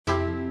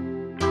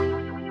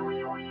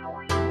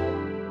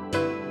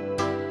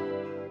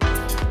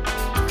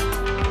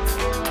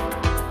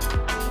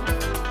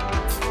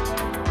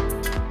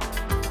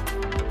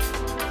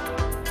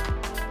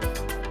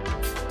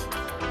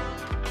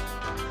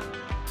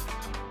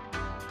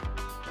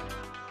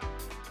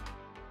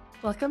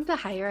Welcome to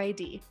Higher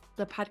ID,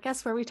 the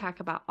podcast where we talk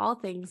about all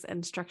things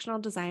instructional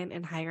design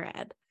in higher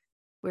ed.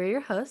 We're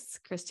your hosts,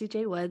 Christy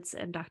J. Woods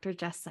and Dr.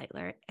 Jess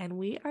Seitler, and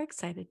we are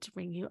excited to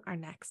bring you our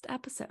next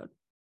episode.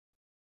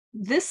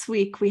 This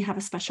week, we have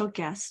a special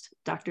guest,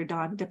 Dr.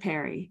 Dawn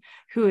DiPeri,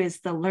 who is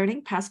the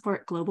Learning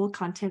Passport Global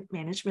Content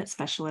Management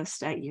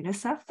Specialist at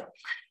UNICEF.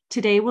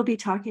 Today, we'll be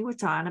talking with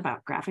Dawn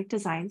about graphic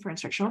design for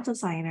instructional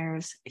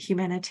designers,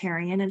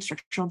 humanitarian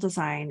instructional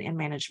design and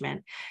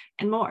management,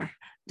 and more.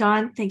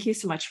 Dawn, thank you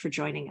so much for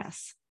joining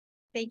us.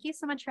 Thank you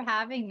so much for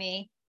having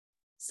me.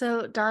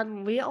 So,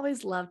 Dawn, we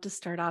always love to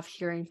start off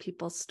hearing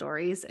people's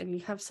stories, and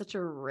you have such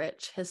a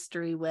rich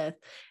history with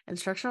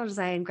instructional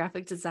design,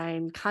 graphic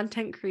design,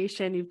 content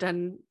creation.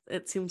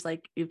 It seems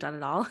like you've done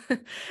it all.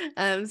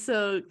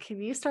 So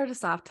can you start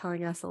us off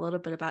telling us a little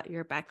bit about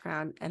your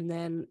background? And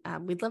then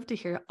we'd love to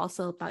hear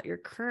also about your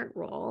current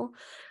role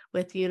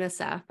with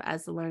UNICEF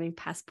as the Learning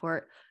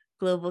Passport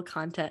Global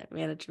Content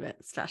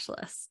Management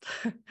Specialist.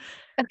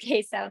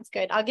 Okay, sounds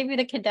good. I'll give you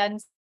the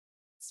condensed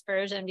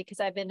version because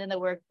I've been in the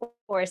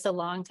workforce a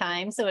long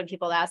time. So when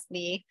people ask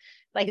me,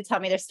 like, to tell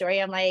me their story,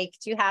 I'm like,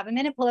 do you have a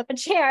minute? Pull up a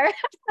chair.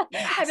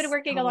 Yes, I've been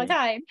working a long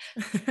time.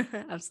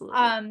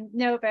 Absolutely.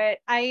 No, but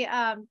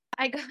I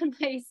got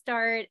my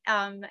start,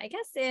 I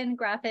guess, in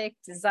graphic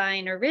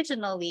design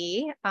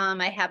originally.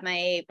 I have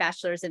my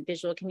bachelor's in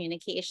visual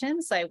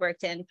communication. So I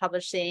worked in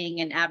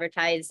publishing and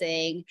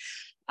advertising.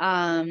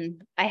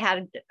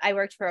 I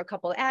worked for a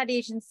couple ad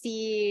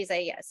agencies.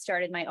 I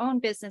started my own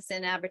business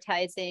in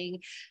advertising.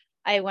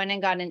 I went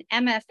and got an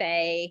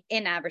MFA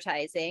in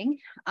advertising,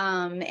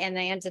 and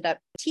I ended up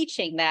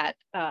teaching that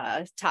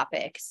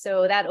topic.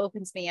 So that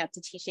opens me up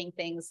to teaching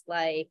things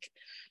like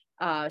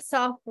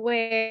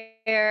software,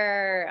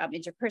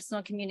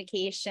 interpersonal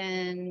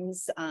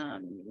communications,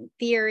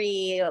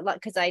 theory, a lot,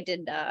 because I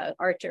did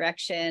art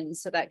direction,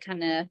 so that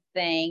kind of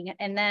thing.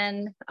 And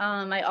then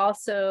I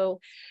also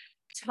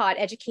taught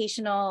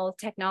educational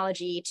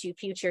technology to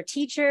future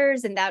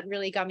teachers, and that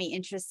really got me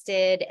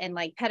interested in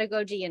like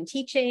pedagogy and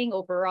teaching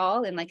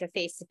overall in like a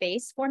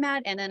face-to-face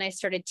format. And then I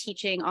started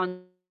teaching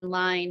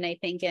online, I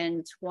think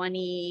in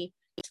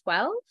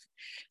 2012.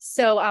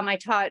 So I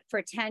taught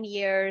for 10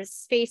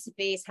 years,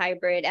 face-to-face,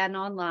 hybrid, and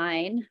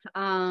online.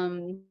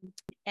 And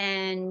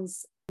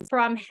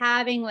from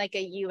having like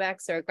a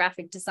UX or a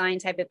graphic design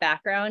type of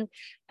background,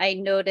 I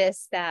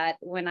noticed that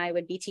when I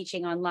would be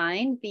teaching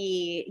online,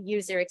 the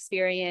user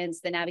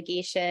experience, the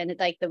navigation,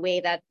 like the way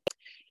that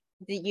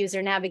the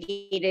user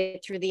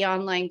navigated through the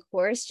online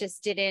course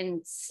just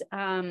didn't,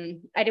 I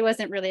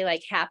wasn't really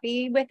like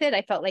happy with it.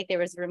 I felt like there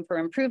was room for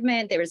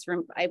improvement. There was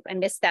room, I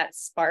missed that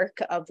spark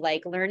of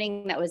like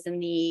learning that was in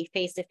the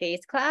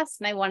face-to-face class.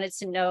 And I wanted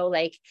to know,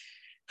 like,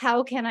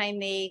 how can I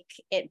make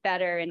it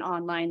better in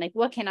online? Like,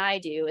 what can I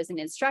do as an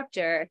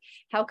instructor?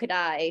 How could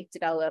I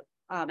develop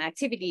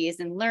activities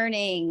and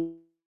learning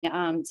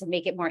to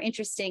make it more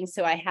interesting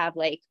so I have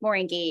like more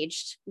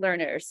engaged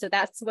learners? So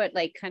that's what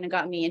like kind of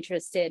got me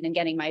interested in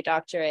getting my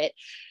doctorate,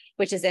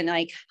 which is in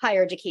like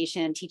higher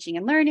education, teaching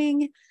and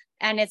learning.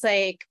 And it's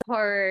like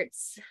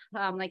parts,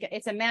 like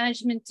it's a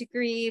management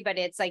degree, but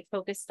it's like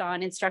focused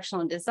on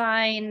instructional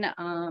design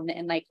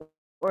and like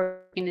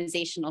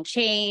organizational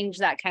change,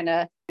 that kind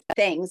of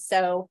thing.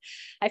 So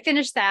I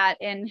finished that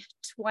in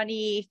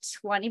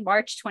 2020,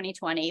 March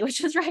 2020,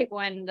 which was right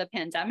when the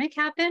pandemic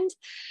happened.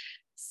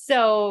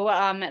 So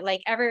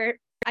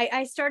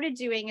I started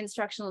doing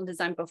instructional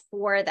design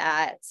before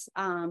that,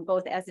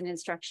 both as an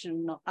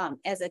instructional,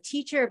 as a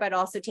teacher, but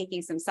also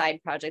taking some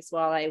side projects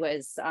while I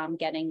was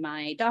getting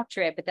my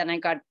doctorate. But then I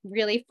got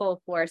really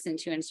full force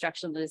into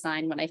instructional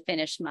design when I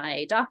finished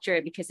my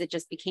doctorate because it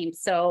just became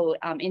so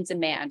in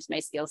demand, my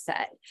skill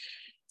set.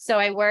 So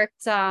I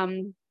worked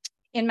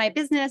in my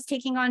business,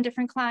 taking on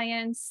different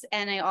clients.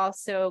 And I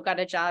also got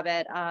a job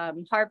at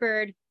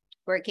Harvard,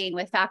 working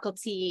with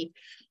faculty,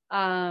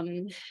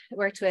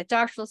 worked with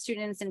doctoral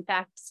students and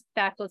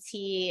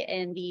faculty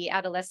in the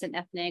Adolescent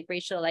Ethnic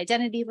Racial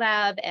Identity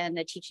Lab and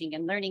the Teaching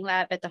and Learning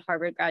Lab at the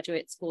Harvard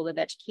Graduate School of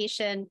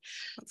Education.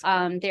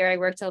 There I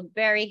worked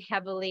very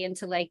heavily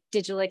into like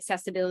digital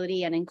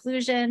accessibility and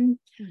inclusion.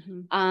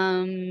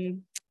 Mm-hmm.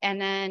 And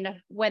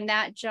then when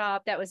that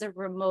was a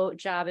remote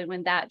job, and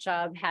when that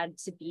job had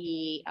to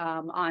be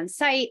on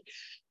site,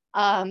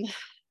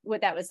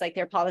 that was like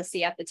their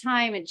policy at the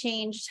time, it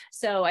changed.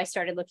 So I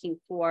started looking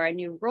for a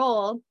new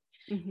role.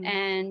 Mm-hmm.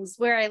 And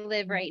where I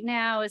live right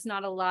now is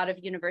not a lot of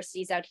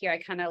universities out here. I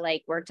kind of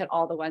like worked at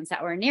all the ones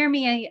that were near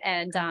me.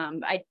 And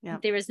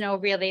there was no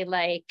really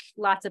like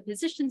lots of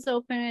positions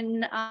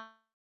open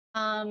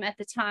at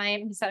the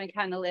time. So I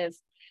kind of live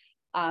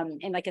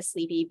in like a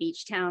sleepy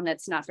beach town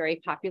that's not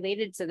very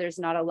populated. So there's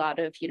not a lot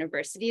of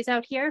universities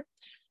out here.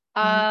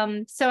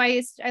 So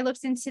I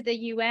looked into the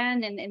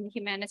UN and the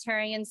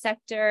humanitarian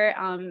sector.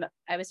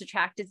 I was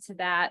attracted to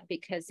that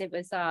because it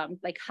was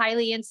like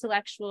highly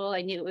intellectual.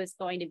 I knew it was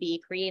going to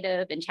be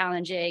creative and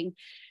challenging.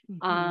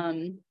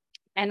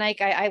 And like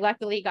I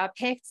luckily got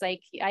picked.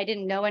 Like I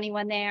didn't know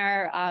anyone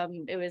there.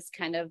 It was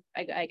kind of,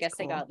 I guess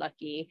cool. I got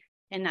lucky,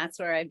 and that's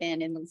where I've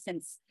been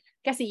since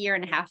I guess a year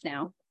and a half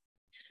now.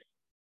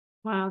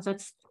 Wow,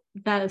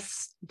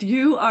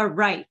 you are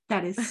right.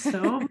 That is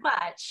so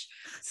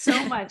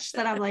much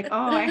that I'm like,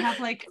 oh, I have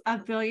like a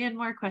billion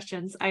more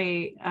questions.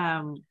 I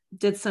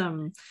did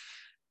some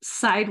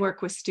side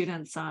work with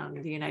students on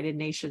the United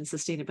Nations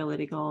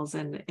sustainability goals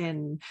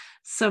and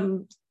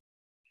some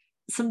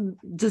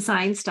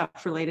design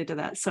stuff related to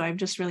that. So I'm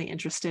just really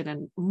interested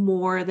in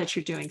more that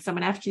you're doing. So I'm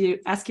going to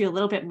ask you a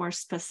little bit more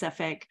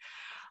specific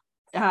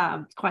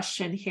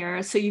question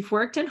here. So you've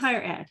worked in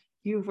higher ed,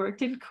 you've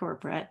worked in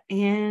corporate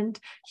and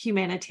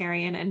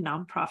humanitarian and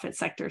nonprofit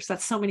sectors.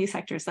 That's so many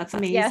sectors. That's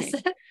amazing.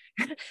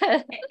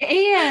 Yes.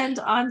 And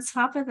on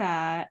top of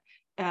that,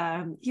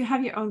 you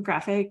have your own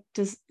graphic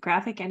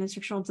and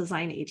instructional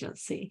design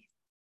agency.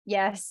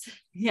 Yes.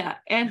 Yeah.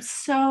 And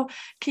so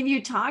can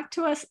you talk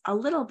to us a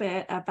little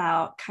bit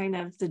about kind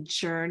of the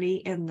journey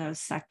in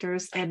those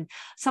sectors? And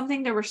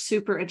something that we're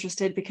super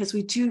interested, because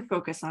we do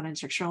focus on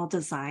instructional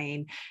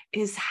design,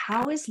 is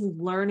how is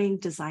learning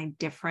design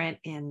different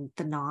in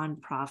the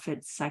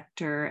nonprofit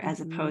sector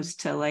as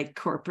opposed to like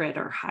corporate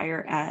or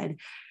higher ed?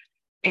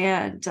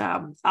 And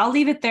I'll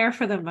leave it there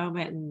for the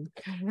moment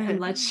and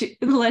let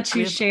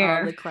you share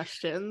all the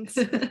questions.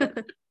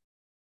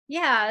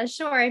 Yeah,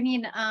 sure. I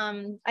mean,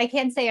 I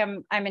can say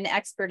I'm an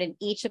expert in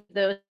each of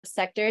those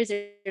sectors.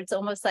 It's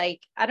almost like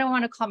I don't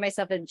want to call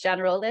myself a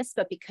generalist,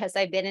 but because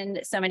I've been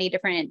in so many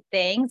different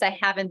things, I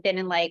haven't been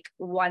in like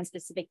one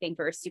specific thing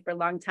for a super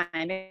long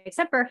time,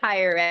 except for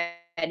higher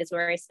ed is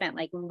where I spent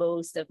like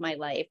most of my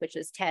life, which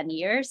was 10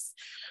 years.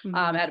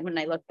 And when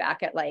I look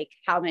back at like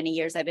how many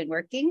years I've been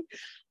working.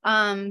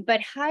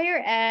 But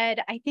higher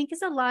ed, I think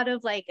is a lot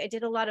of like, I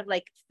did a lot of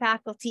like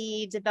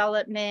faculty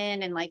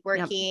development and like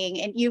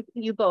working, and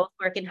you both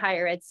work in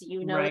higher ed, so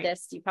you know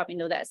this, you probably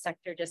know that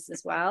sector just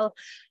as well.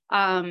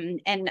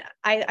 And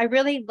I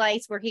really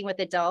liked working with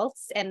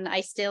adults, and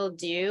I still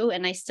do.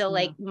 And I still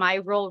like my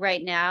role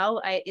right now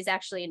is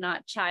actually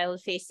not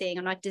child facing.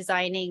 I'm not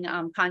designing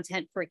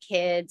content for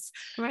kids.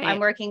 I'm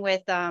working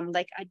with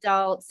like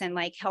adults and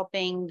like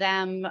helping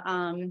them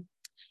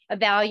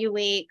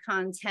evaluate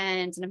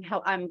content, and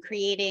I'm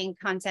creating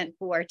content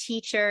for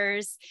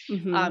teachers,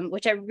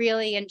 which I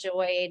really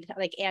enjoyed,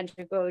 like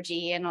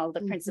andragogy and all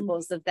the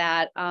principles of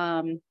that.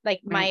 When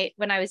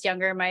I was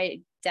younger, my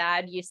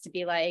dad used to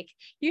be like,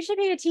 you should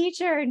be a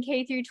teacher in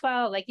K through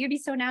 12, like you'd be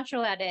so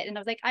natural at it. And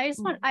I was like,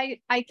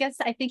 I guess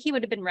I think he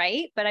would have been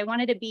right, but I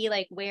wanted to be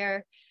like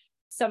where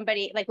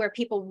somebody, like where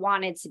people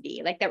wanted to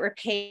be, like that were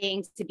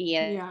paying to be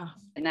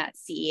in that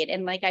seat.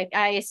 And like,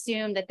 I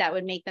assumed that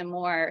would make them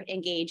more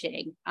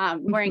engaging,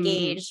 more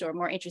engaged or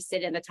more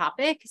interested in the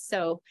topic.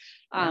 So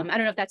I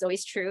don't know if that's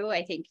always true.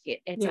 I think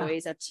it's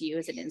always up to you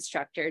as an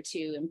instructor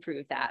to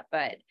improve that.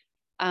 But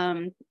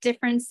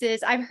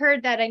differences, I've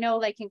heard that, I know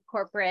like in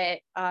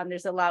corporate,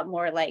 there's a lot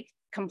more like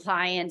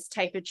compliance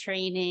type of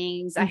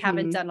trainings. I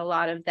haven't done a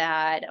lot of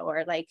that,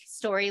 or like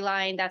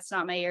storyline. That's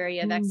not my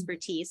area of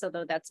expertise,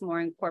 although that's more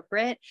in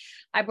corporate.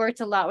 I've worked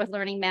a lot with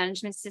learning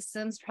management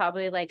systems,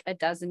 probably like a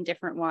dozen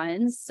different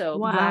ones. So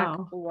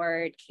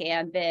Blackboard,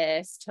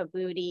 Canvas,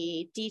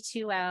 Tobuti,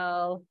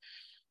 D2L,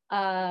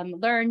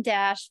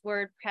 LearnDash,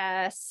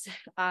 WordPress.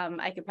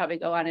 I could probably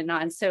go on and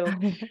on. So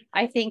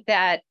I think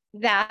that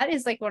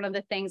is like one of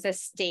the things that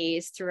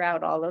stays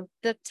throughout all of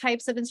the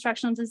types of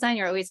instructional design.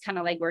 You're always kind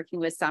of like working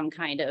with some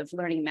kind of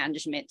learning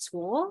management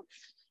tool.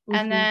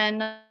 And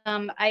then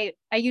I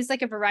use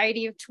like a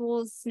variety of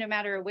tools, no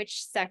matter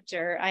which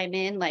sector I'm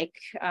in. Like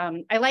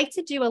I like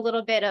to do a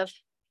little bit of,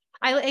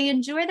 I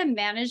enjoy the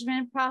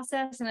management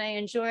process, and I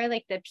enjoy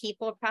like the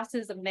people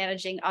process of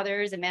managing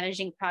others and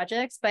managing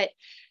projects. But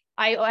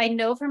I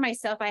know for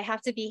myself, I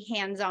have to be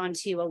hands-on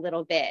too a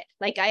little bit.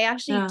 Like I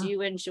actually do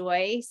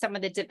enjoy some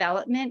of the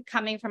development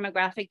coming from a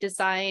graphic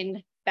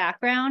design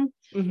background.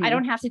 I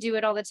don't have to do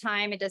it all the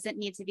time. It doesn't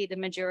need to be the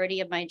majority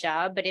of my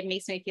job, but it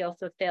makes me feel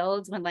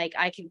fulfilled when like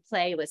I can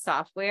play with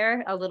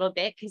software a little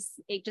bit, because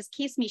it just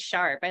keeps me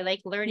sharp. I like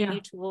learning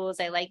new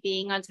tools. I like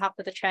being on top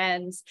of the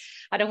trends.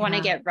 I don't want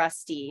to get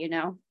rusty, you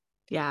know?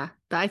 Yeah,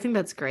 I think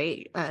that's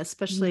great,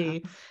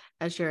 especially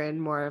as you're in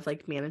more of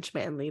like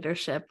management and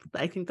leadership.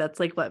 I think that's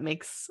like what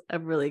makes a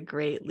really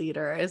great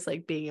leader, is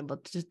like being able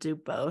to do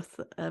both.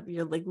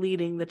 You're like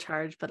leading the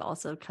charge, but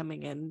also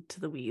coming into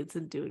the weeds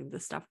and doing the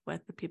stuff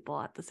with the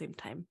people at the same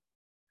time.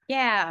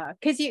 Yeah,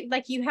 because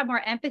you have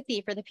more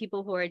empathy for the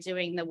people who are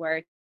doing the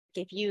work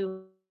if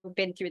you've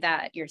been through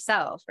that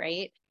yourself,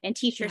 right? And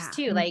teachers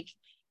too, like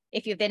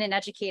if you've been an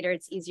educator,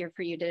 it's easier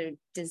for you to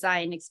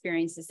design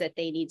experiences that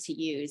they need to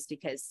use,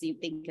 because you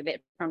think of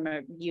it from a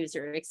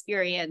user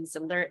experience,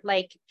 and learn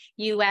like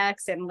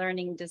UX and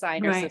learning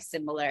design are so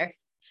similar.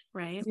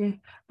 Right. Yeah.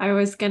 I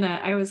was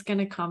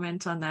gonna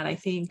comment on that. I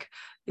think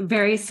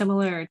very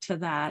similar to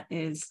that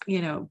is,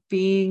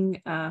 being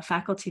a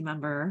faculty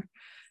member,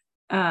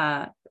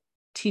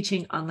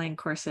 teaching online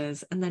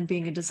courses, and then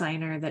being a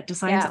designer that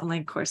designs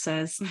online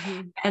courses,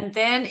 and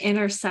then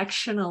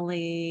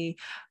intersectionally,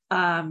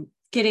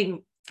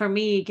 getting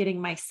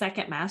my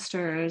second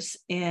master's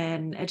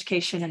in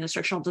education and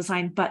instructional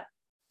design, but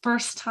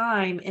first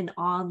time in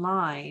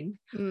online.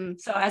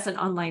 So as an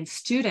online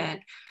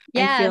student,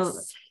 I feel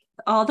Yes.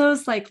 all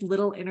those like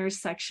little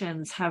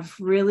intersections have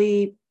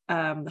really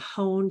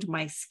honed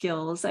my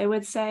skills, I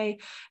would say,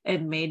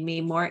 and made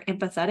me more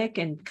empathetic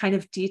and kind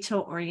of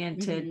detail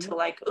oriented to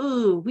like,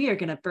 ooh, we are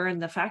going to burn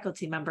the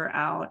faculty member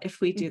out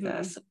if we do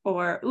this,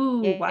 or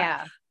ooh, wow,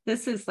 Yeah.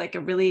 this is like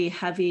a really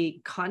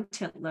heavy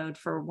content load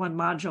for one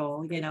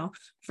module,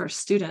 for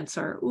students,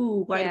 or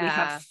ooh, why do we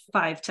have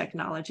 5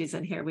 technologies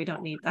in here? We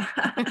don't need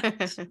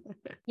that.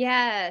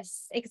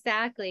 Yes,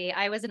 exactly.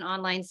 I was an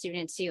online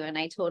student too, and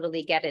I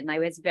totally get it. And I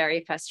was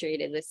very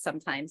frustrated with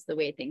sometimes the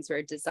way things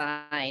were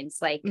designed.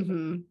 Like,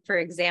 for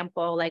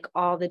example, like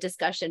all the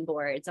discussion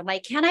boards. I'm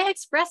like, can I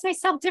express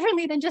myself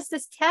differently than just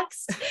this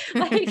text?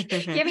 Like,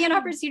 give me an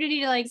opportunity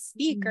to like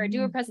speak or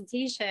do a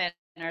presentation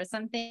or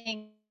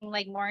something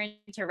like more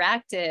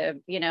interactive,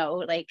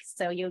 like,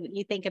 so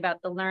you think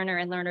about the learner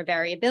and learner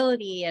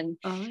variability and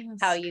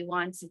how you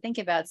want to think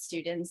about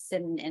students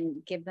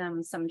and give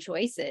them some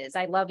choices.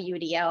 I love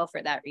UDL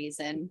for that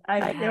reason.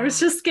 I was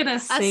just gonna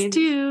say us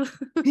too.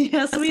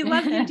 Yes, we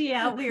love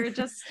UDL. We were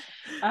just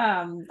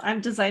I'm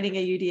designing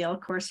a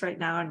UDL course right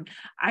now, and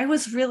I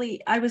was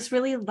really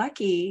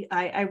lucky.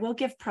 I will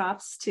give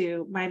props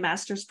to my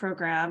master's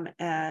program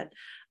at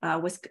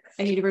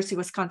University of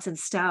Wisconsin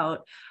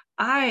Stout.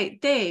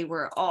 They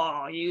were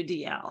all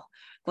UDL,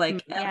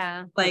 like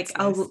That's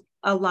nice.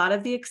 a lot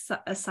of the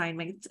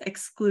assignments,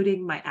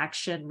 excluding my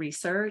action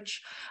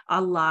research, a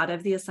lot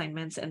of the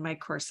assignments in my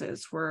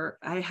courses were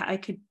I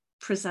could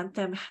present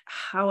them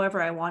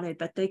however I wanted,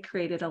 but they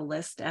created a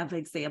list of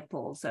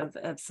examples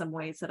of some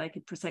ways that I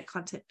could present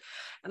content.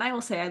 And I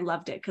will say I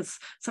loved it, because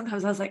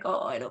sometimes I was like,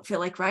 oh, I don't feel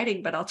like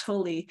writing, but I'll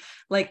totally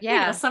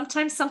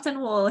sometimes something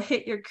will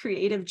hit your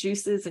creative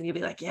juices and you'll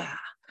be like, yeah,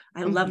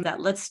 I love that.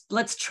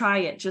 Let's try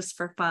it just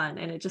for fun.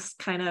 And it just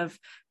kind of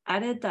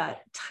added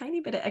that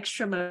tiny bit of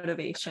extra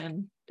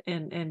motivation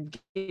in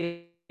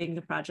getting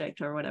the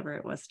project or whatever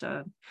it was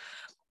done.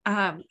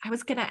 I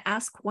was going to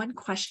ask one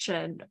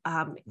question,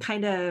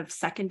 kind of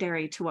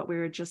secondary to what we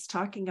were just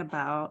talking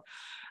about.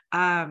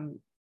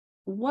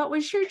 What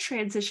was your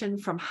transition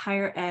from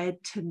higher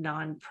ed to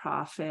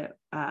nonprofit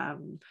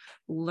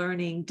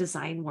learning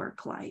design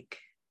work like?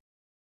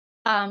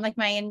 Like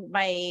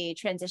my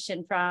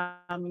transition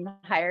from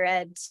higher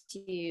ed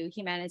to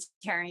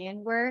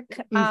humanitarian work,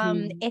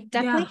 it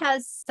definitely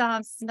has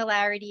some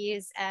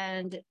similarities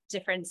and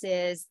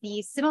differences.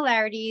 The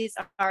similarities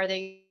are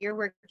that you're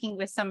working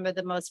with some of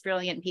the most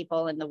brilliant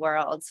people in the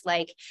world.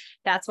 Like,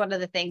 that's one of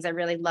the things I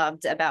really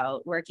loved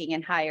about working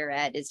in higher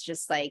ed, is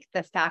just like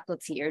the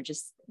faculty are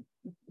just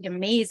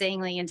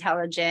amazingly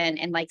intelligent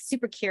and like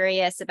super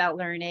curious about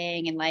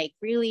learning and like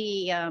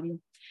really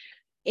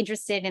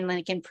interested in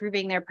like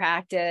improving their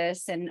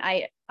practice. And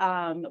I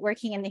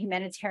working in the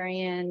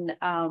humanitarian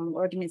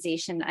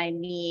organization, I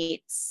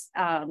meet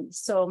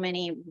so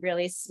many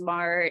really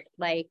smart,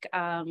 like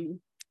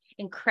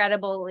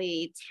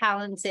incredibly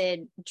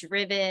talented,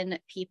 driven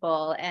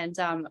people. And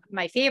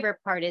my favorite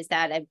part is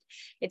that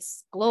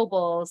it's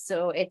global,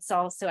 so it's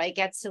also, I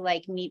get to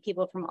like meet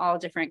people from all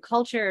different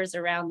cultures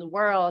around the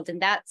world, and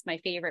that's my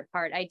favorite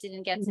part. I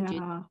didn't get to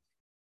do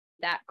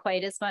that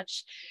quite as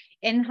much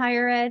in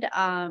higher ed.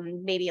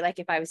 Maybe like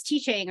if I was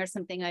teaching or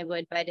something I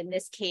would, but in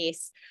this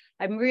case,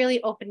 I'm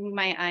really opening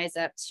my eyes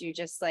up to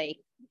just like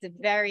the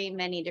very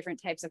many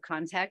different types of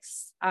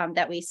contexts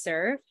that we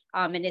serve.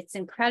 And it's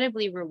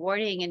incredibly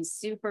rewarding and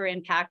super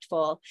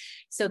impactful.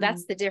 So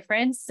that's the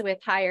difference with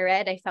higher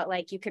ed. I felt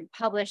like you could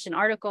publish an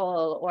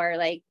article or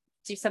like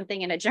do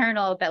something in a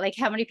journal, but like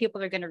how many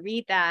people are going to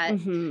read that?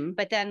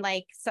 But then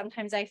like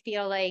sometimes I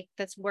feel like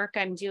this work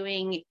I'm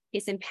doing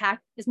is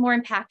more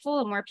impactful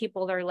and more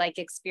people are like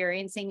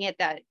experiencing it.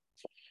 That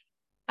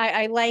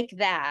I like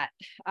that.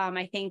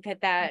 I think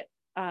that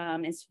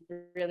is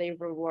really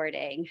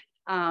rewarding.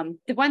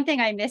 The one thing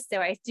I miss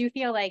though, I do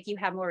feel like you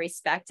have more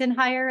respect in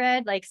higher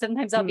ed. Like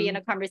sometimes I'll be in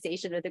a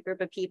conversation with a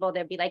group of people,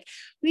 they'll be like,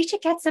 we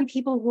should get some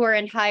people who are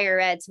in higher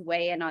ed to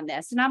weigh in on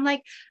this. And I'm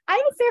like, I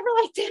was there for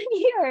like 10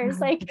 years.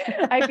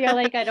 Like, I feel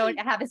like I don't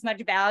have as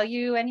much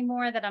value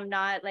anymore, that I'm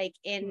not like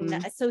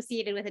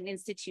associated with an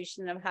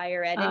institution of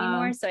higher ed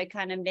anymore. So I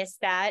kind of miss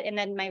that. And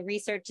then my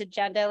research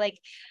agenda, like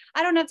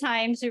I don't have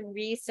time to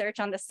research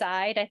on the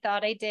side. I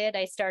thought I did.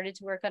 I started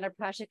to work on a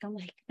project. I'm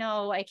like,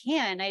 no, I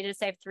can't. I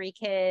have 3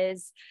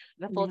 kids,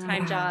 I have a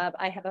full-time job.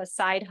 I have a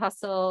side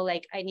hustle.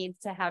 Like I need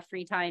to have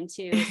free time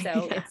too.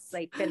 So it's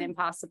like been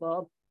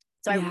impossible.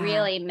 So I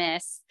really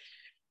miss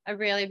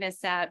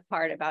that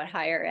part about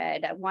higher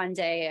ed. One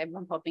day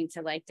I'm hoping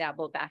to like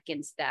dabble back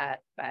into that.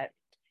 But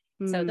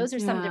so those are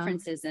some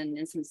differences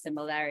and some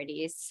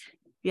similarities.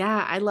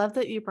 Yeah, I love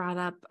that you brought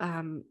up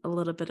a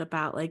little bit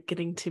about like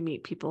getting to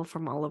meet people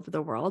from all over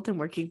the world and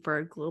working for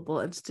a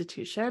global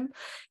institution.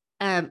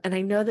 And I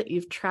know that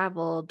you've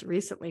traveled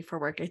recently for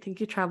work. I think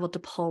you traveled to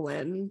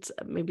Poland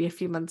maybe a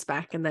few months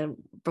back. And then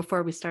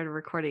before we started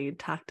recording, you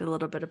talked a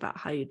little bit about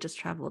how you just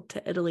traveled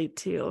to Italy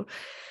too.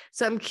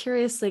 So I'm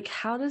curious, like,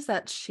 how does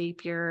that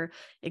shape your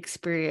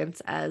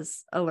experience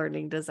as a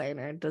learning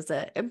designer? Does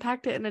it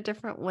impact it in a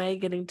different way,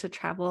 getting to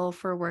travel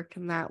for work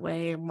in that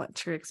way? And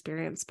what's your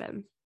experience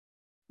been?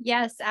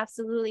 Yes,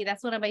 absolutely.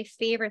 That's one of my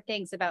favorite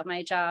things about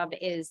my job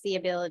is the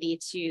ability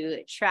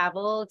to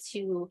travel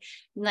to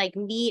like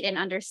meet and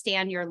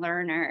understand your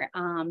learner.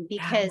 Yeah.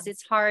 Because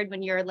it's hard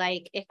when you're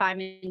like, if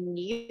I'm in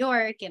New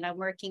York and I'm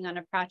working on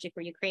a project for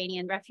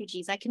Ukrainian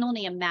refugees, I can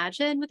only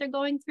imagine what they're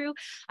going through.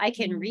 I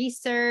can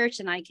research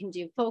and I can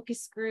do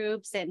focus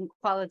groups and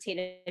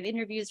qualitative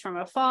interviews from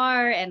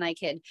afar, and I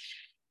could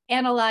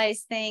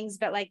analyze things,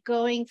 but like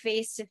going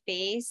face to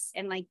face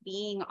and like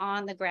being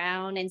on the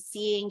ground and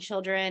seeing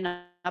children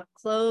up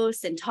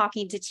close and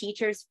talking to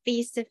teachers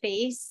face to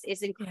face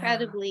is Yeah.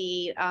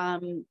 incredibly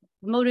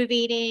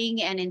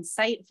motivating and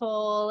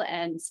insightful.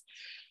 And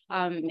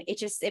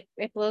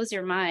it blows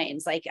your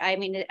minds. Like, I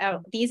mean,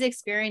 these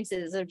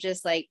experiences have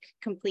just like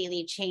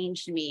completely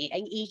changed me.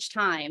 And each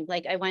time,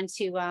 like I went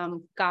to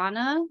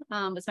Ghana,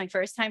 was my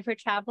first time for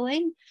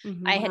traveling.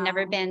 I had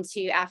never Wow. been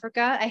to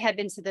Africa. I had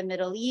been to the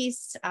Middle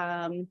East,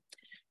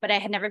 but I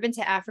had never been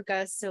to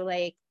Africa. So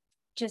like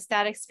just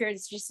that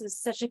experience just was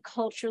such a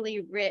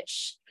culturally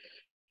rich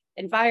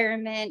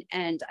environment,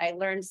 and I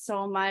learned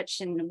so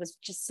much, and it was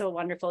just so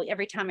wonderful.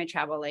 Every time I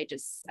travel, I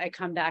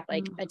come back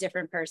like a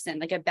different person,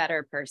 like a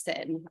better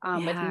person,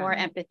 with Yeah. more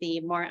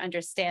empathy, more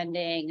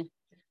understanding.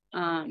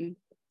 um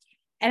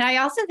and I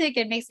also think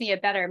it makes me a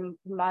better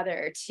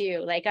mother too.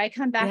 Like I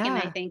come back and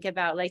I Yeah. think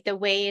about like the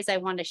ways I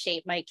want to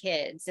shape my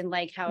kids and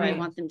like how I Right.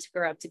 want them to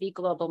grow up to be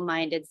global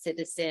minded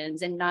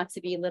citizens and not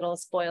to be little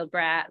spoiled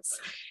brats,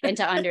 and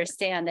to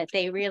understand that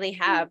they really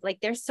have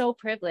like they're so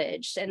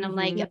privileged. And I'm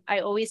like, I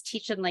always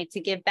teach them like to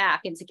give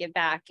back and to give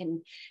back.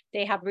 And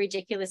they have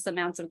ridiculous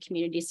amounts of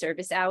community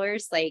service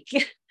hours, like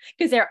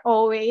because they're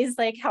always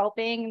like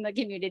helping the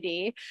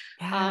community.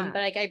 Yeah.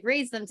 But like I've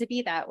raised them to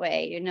be that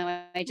way, you know.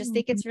 I just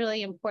think it's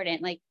really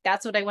important. Like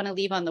that's what I want to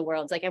leave on the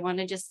world. Like I want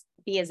to just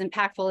be as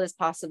impactful as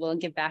possible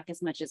and give back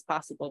as much as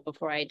possible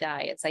before I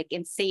die. It's like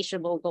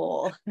insatiable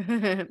goal.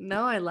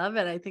 No, I love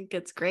it. I think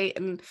it's great.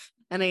 And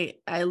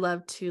I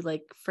love to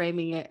like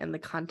framing it in the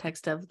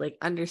context of like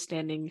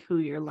understanding who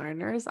your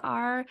learners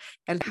are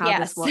and how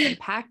this Yes. will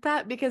impact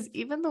that, because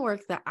even the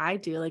work that I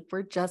do, like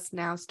we're just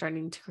now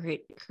starting to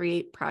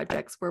create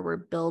projects where we're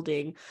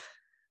building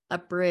a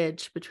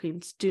bridge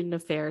between student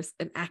affairs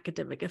and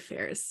academic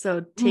affairs.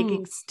 So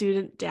taking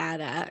student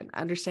data and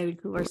understanding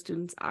who our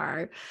students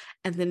are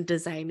and then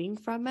designing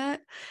from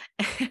it.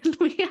 And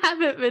we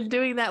haven't been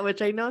doing that,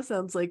 which I know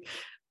sounds like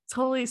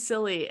totally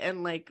silly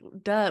and like,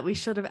 duh, we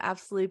should have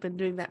absolutely been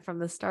doing that from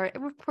the start.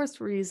 And of course,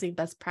 we're using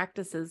best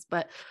practices,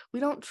 but we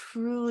don't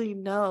truly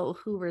know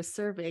who we're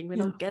serving. We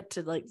Yeah. don't get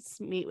to like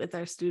meet with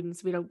our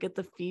students. We don't get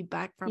the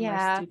feedback from our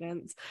Yeah.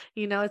 students.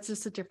 It's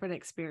just a different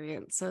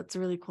experience. So it's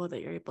really cool that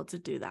you're able to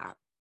do that.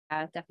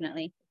 Yeah,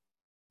 definitely.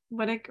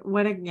 What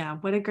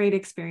a great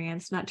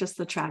experience, not just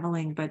the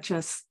traveling, but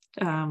just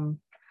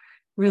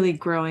really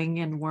growing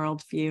in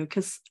worldview.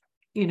 Because,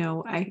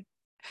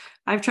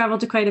 I've traveled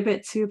to quite a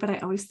bit too, but I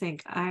always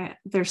think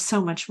there's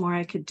so much more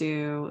I could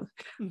do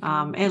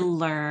and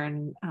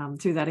learn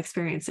through that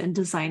experience, and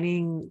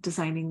designing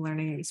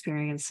learning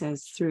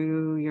experiences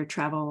through your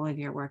travel and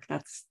your work.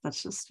 That's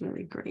just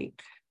really great.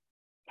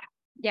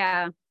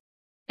 Yeah.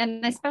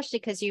 And especially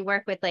because you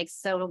work with like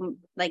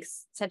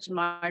such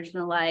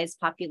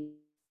marginalized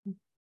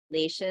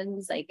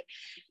populations, like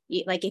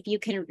if you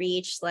can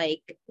reach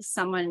like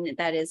someone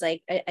that is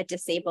like a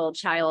disabled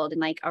child in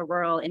like a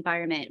rural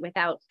environment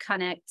without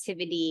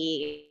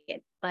connectivity,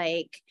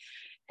 like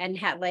and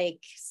have like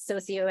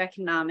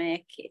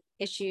socioeconomic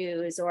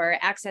issues or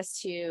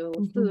access to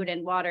food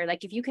and water,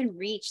 like if you can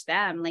reach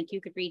them, like you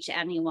could reach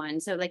anyone.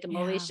 So like I'm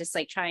always Yeah. just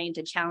like trying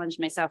to challenge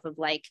myself of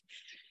like,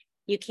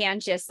 you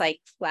can't just like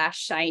flash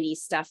shiny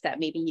stuff that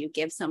maybe you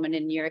give someone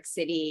in New York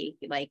City,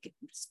 like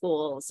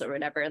schools or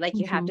whatever. Like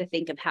you have to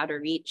think of how to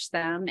reach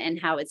them and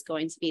how it's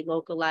going to be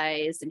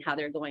localized and how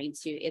it's going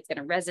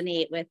to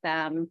resonate with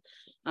them.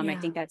 I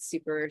think that's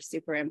super,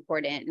 super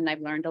important. And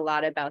I've learned a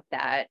lot about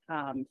that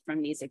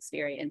from these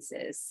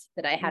experiences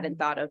that I hadn't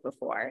thought of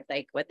before,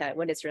 like what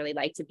it's really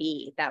like to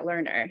be that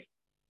learner.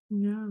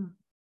 Yeah.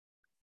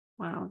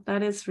 Wow,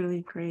 that is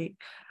really great.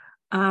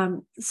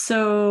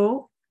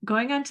 So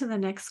going on to the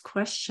next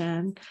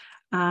question,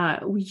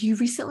 you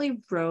recently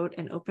wrote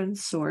an open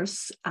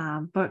source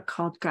book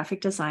called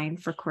Graphic Design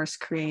for Course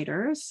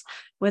Creators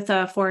with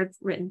a foreword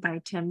written by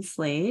Tim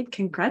Slade.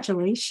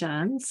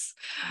 Congratulations.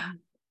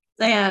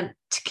 And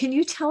can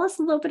you tell us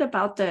a little bit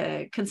about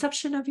the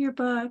conception of your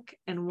book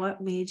and what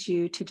made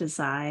you to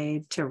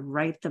decide to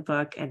write the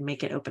book and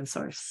make it open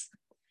source?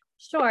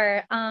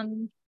 Sure.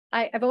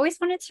 I've always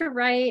wanted to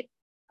write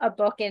a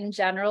book in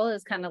general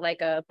is kind of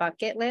like a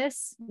bucket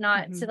list,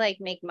 not Mhm. to like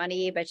make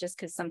money, but just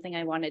because something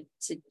I wanted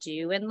to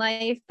do in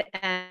life.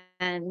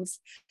 And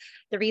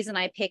the reason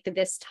I picked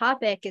this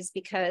topic is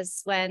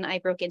because when I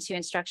broke into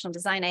instructional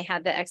design, I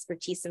had the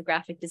expertise of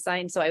graphic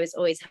design. So I was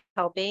always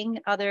helping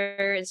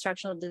other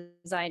instructional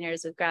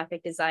designers with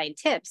graphic design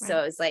tips. So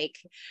Right. it was like,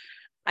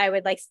 I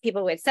would like,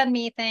 people would send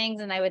me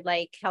things and I would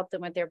like help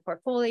them with their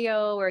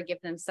portfolio or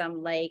give them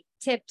some like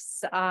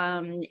tips.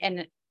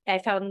 And I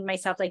found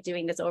myself like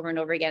doing this over and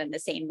over again in the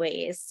same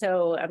ways.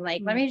 So I'm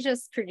like, let Mm. me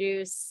just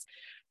produce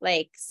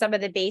like some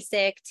of the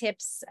basic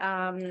tips.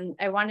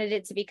 I wanted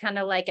it to be kind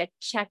of like a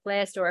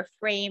checklist or a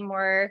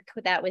framework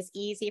that was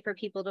easy for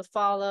people to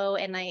follow.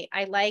 And I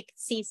like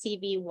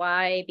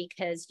CCBY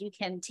because you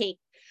can take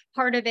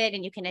part of it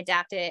and you can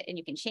adapt it and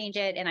you can change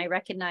it. And I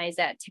recognize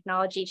that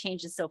technology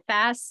changes so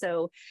fast.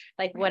 So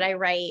like what I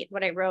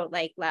wrote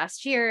like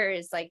last year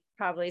is like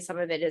probably some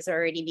of it is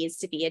already needs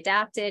to be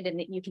adapted,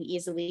 and you can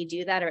easily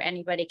do that, or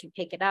anybody can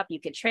pick it up. You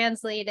could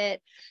translate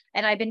it.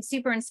 And I've been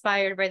super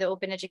inspired by the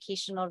open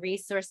educational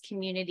resource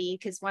community,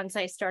 because once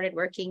I started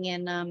working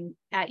in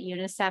at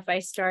UNICEF, I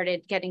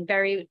started getting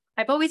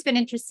I've always been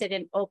interested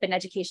in open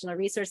educational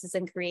resources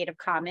and Creative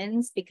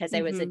Commons because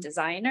I was a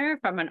designer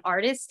from an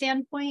artist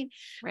standpoint.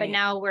 Right. But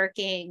now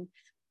working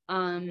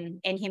in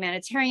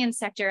humanitarian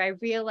sector, I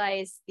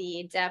realized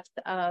the depth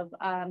of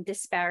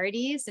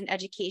disparities in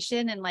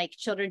education, and like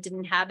children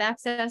didn't have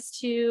access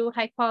to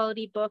high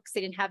quality books.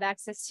 They didn't have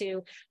access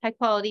to high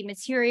quality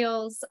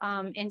materials.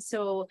 And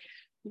so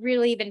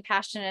really been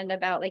passionate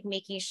about like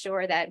making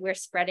sure that we're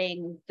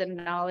spreading the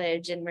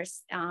knowledge and we're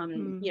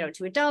you know,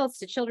 to adults,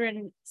 to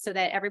children, so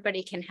that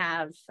everybody can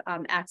have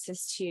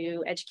access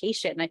to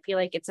education. I feel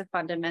like it's a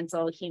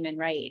fundamental human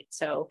right.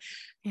 So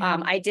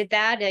I did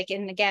that, like,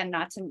 and again,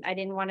 I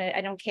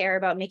don't care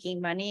about making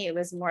money. It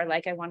was more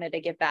like I wanted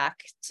to give back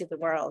to the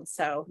world.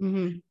 So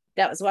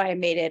that was why I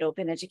made it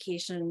open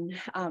education,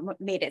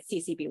 made it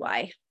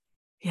CCBY.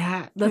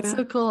 Yeah, that's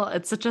so cool.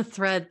 It's such a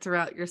thread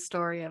throughout your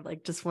story of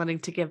like just wanting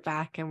to give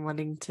back and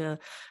wanting to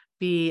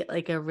be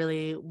like a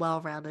really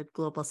well-rounded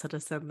global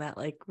citizen that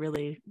like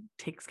really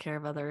takes care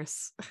of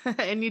others.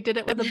 And you did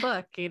it with a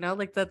book, you know,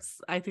 like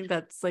I think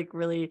that's like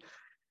really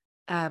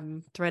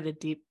threaded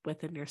deep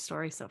within your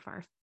story so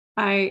far.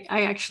 I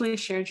actually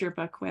shared your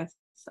book with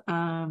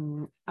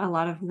a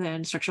lot of the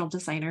instructional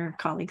designer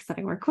colleagues that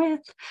I work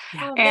with.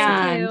 Oh,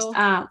 And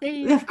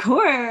thank you. of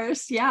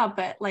course, yeah,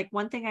 but like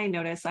one thing I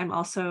noticed, I'm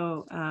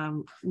also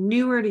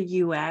newer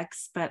to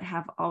UX, but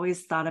have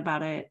always thought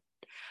about it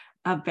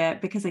a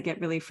bit because I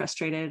get really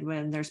frustrated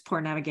when there's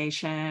poor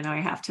navigation, or I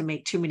have to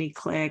make too many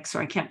clicks,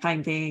 or I can't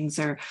find things,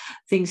 or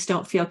things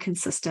don't feel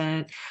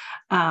consistent.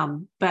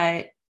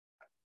 But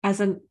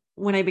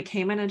when I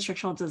became an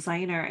instructional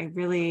designer, I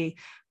really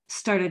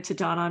started to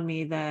dawn on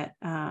me that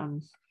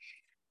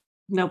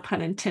no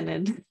pun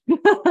intended,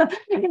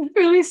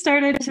 really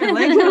started to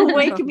like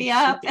wake me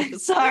up.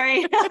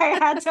 Sorry,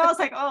 I was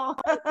like, oh,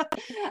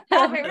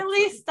 it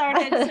really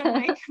started to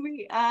wake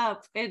me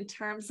up in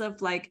terms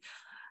of like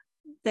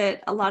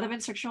that a lot of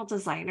instructional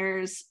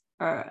designers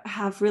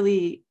have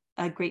really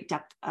a great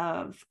depth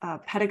of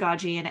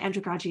pedagogy and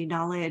andragogy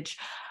knowledge.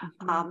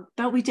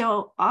 But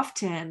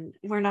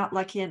we're not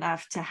lucky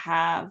enough to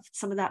have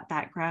some of that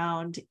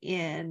background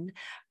in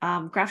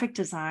graphic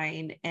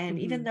design. And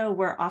even though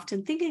we're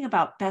often thinking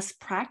about best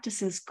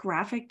practices,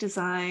 graphic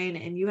design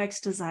and UX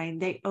design,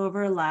 they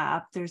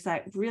overlap. There's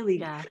that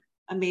really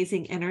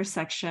amazing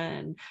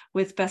intersection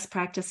with best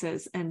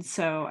practices. And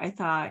so I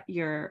thought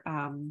your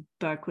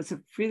book was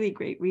a really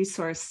great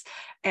resource.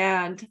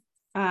 And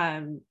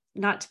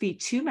not to be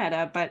too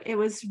meta, but it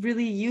was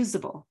really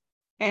usable.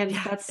 And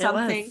that's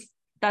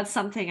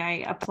something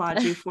I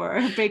applaud you for,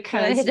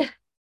 because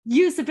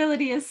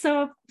usability is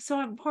so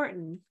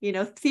important. You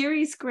know,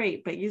 theory's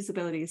great, but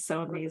usability is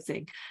so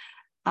amazing.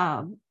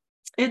 And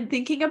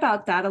thinking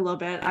about that a little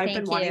bit, I've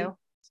been wanting,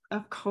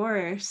 of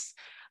course,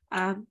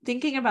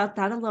 thinking about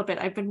that a little bit,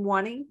 I've been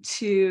wanting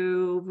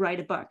to write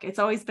a book. It's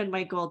always been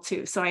my goal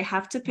too. So I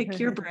have to pick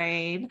your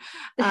brain.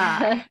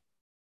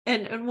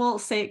 And we'll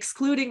say,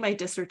 excluding my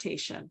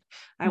dissertation,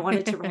 I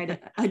wanted to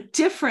write a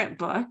different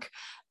book.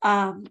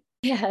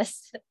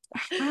 Yes.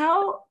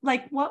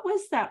 What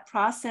was that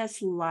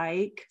process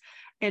like?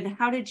 And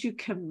how did you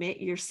commit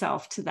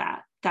yourself to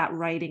that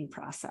writing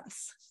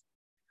process?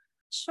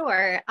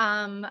 Sure.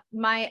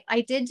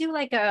 I did do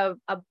like a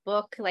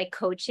book like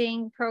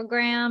coaching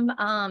program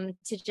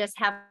to just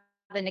have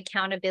an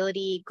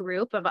accountability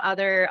group of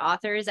other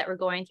authors that were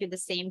going through the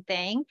same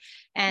thing.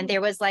 And there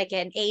was like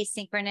an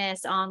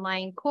asynchronous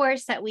online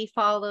course that we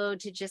followed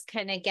to just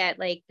kind of get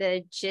like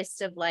the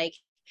gist of like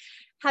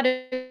how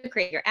to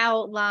create your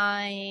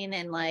outline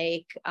and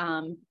like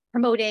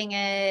promoting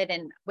it,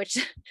 and which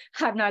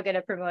I'm not good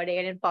at promoting.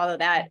 I didn't follow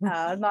that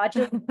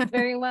module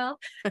very well,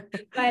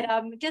 but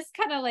just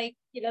kind of like,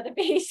 the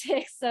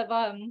basics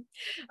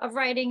of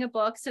writing a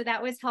book. So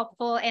that was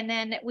helpful. And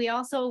then we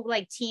also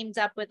like teamed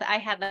up with, I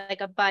had like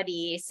a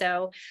buddy.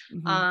 So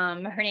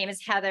her name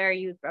is Heather.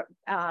 You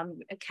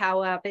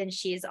cow up, and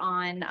she's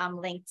on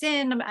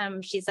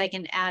LinkedIn. She's like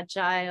an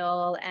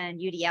agile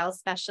and UDL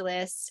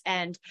specialist,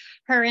 and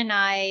her and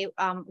I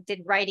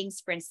did writing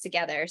sprints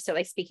together. So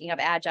like, speaking of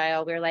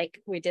agile,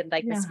 we did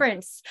like the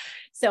sprints.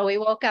 So we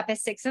woke up at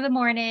 6 a.m.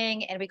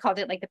 and we called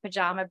it like the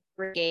pajama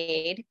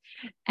brigade.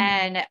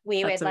 And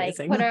we would like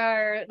put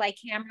our like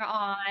camera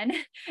on,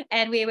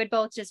 and we would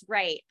both just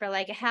write for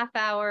like a half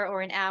hour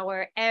or an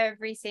hour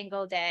every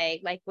single day,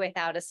 like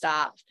without a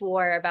stop,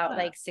 for about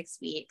like 6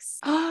 weeks.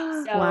 So,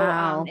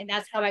 wow. And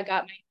that's how I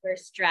got my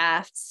first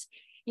drafts.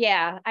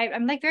 Yeah.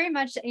 I'm like very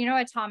much,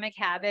 Atomic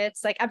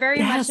Habits. Like I'm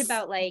very much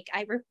about like,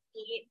 I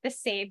repeat the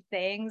same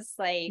things.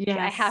 Like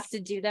I have to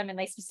do them in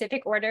like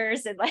specific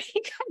orders, and like,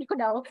 I don't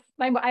know,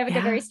 I have like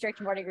a very strict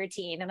morning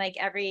routine. And like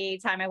every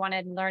time I want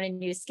to learn a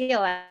new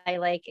skill, I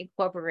like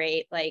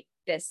incorporate like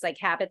this like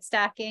habit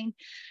stacking.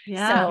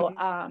 So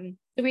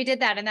we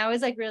did that, and that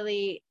was like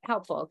really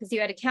helpful because you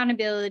had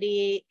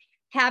accountability.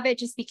 Habit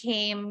just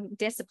became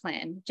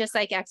discipline, just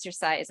like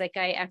exercise. Like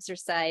I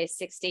exercise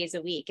 6 days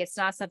a week. It's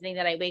not something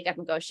that I wake up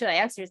and go, should I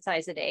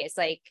exercise today? It's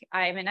like,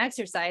 I'm an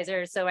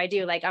exerciser, so I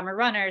do. Like I'm a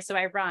runner, so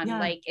I run.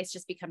 Like it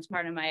just becomes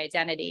part of my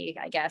identity,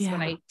 I guess,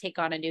 when I take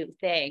on a new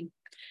thing.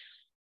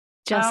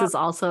 Jess is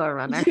also a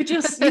runner. You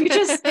just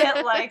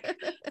hit like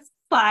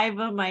 5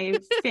 of my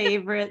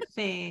favorite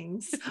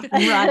things.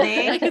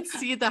 Running. I could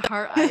see the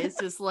heart eyes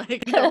just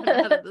like coming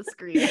out of the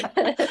screen.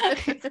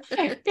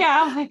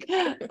 I'm like,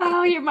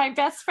 oh, you're my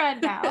best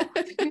friend now.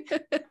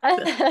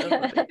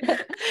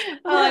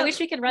 I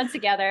wish we could run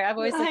together. I've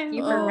always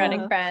looking for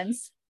running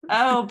friends.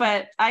 Oh,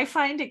 but I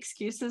find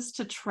excuses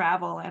to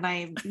travel, and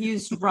I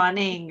used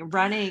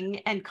running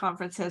and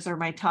conferences are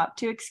my top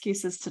 2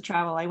 excuses to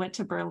travel. I went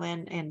to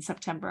Berlin in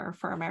September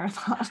for a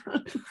marathon.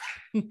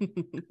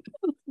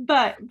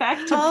 But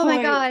back to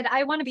my God,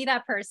 I want to be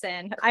that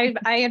person. I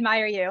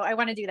admire you. I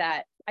want to do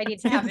that. I need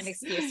to have an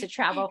excuse to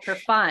travel for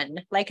fun.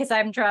 Like, cause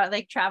I'm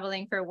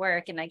traveling for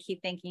work, and I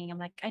keep thinking, I'm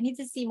like, I need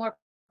to see more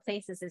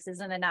places. This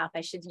isn't enough.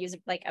 I should use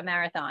like a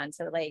marathon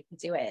to like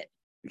do it.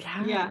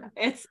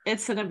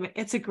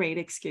 It's a great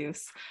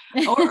excuse,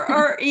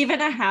 or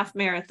even a half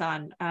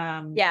marathon.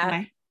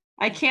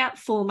 I can't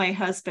fool my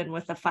husband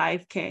with a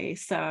 5K,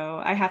 so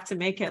I have to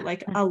make it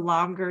like a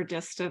longer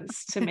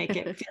distance to make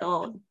it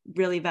feel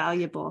really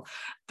valuable.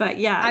 But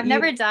I've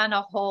never done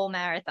a whole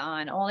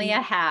marathon, only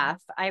a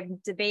half. I'm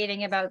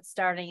debating about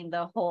starting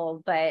the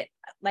whole, but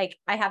like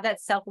I have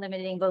that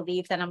self-limiting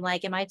belief that I'm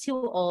like, am I too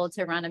old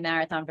to run a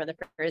marathon for the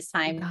first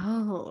time?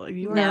 No,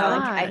 you're not.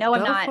 Like, I know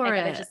I'm not. I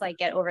gotta just like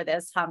get over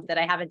this hump that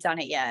I haven't done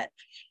it yet.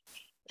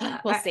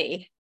 We'll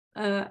see.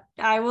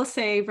 I will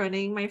say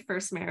running my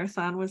first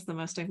marathon was the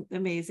most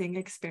amazing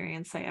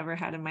experience I ever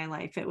had in my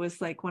life. It was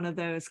like one of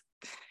those,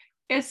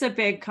 it's a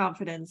big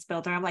confidence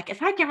builder. I'm like,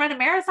 if I can run a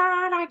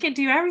marathon, I can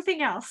do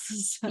everything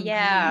else.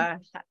 I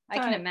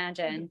can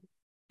imagine.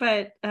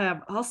 But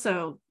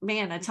also,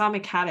 man,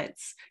 Atomic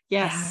Habits.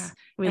 Yes.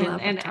 We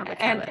love Atomic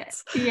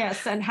Habits.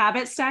 Yes. And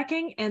habit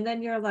stacking. And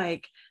then you're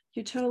like,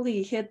 you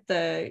totally hit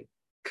the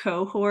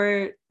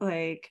cohort,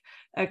 like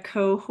a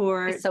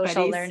cohort, a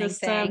social learning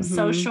system,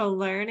 social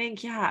learning.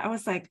 I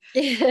was like,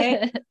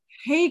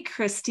 hey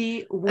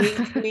Christy,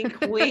 wink, wink,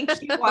 wink.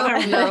 You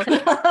want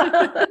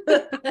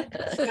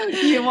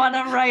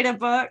to write a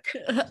book?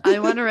 I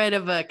want to write a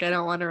book. I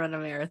don't want to run a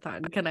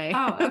marathon. Can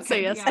I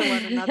say yes to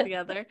one and not the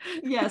other?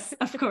 Yes,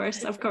 of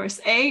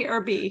course. A or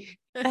B.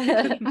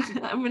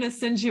 I'm going to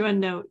send you a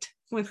note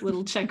with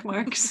little check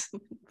marks.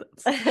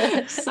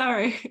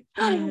 Sorry.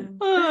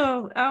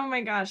 Oh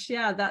my gosh.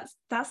 Yeah, that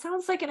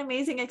sounds like an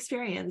amazing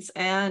experience.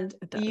 And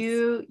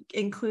you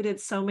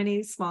included so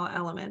many small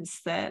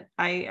elements that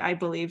I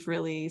believe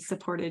really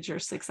supported your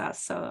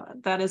success. So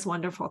that is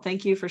wonderful.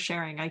 Thank you for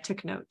sharing. I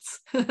took notes.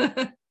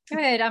 Good.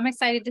 I'm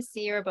excited to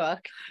see your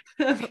book.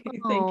 Okay, thank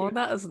you.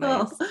 That was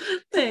nice.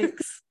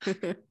 Thanks.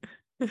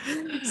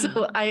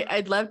 So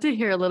I'd love to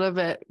hear a little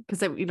bit, because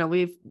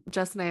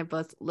Jess and I have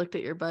both looked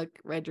at your book,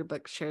 read your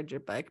book, shared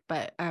your book,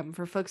 but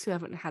for folks who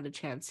haven't had a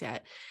chance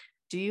yet,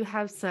 do you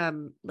have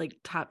some like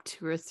top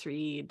 2 or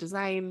 3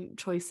 design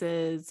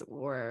choices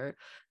or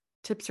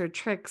tips or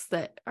tricks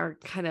that are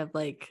kind of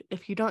like,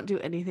 if you don't do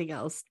anything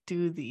else,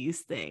 do these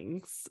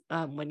things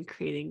when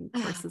creating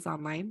courses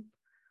online?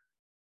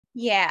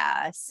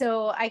 Yeah.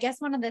 So I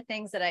guess one of the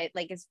things that I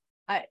like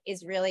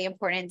is really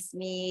important to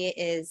me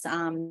is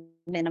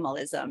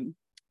minimalism.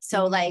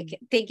 So like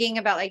thinking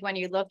about like when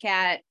you look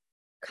at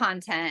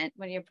content,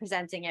 when you're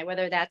presenting it,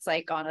 whether that's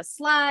like on a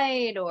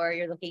slide or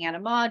you're looking at a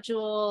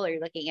module or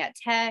you're looking at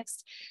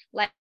text,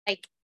 like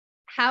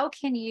how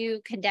can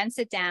you condense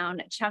it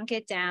down, chunk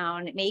it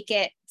down, make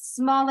it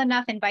small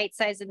enough and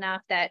bite-sized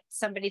enough that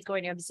somebody's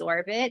going to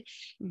absorb it,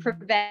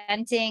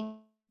 preventing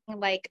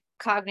like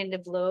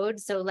cognitive load.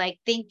 So like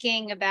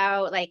thinking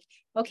about like,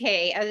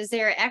 okay, is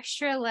there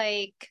extra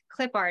like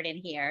clip art in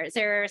here? Is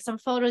there some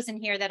photos in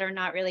here that are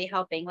not really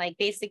helping? Like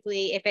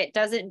basically, if it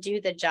doesn't do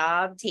the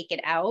job, take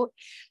it out.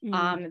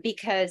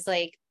 Because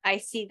like I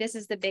see this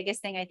is the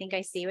biggest thing I think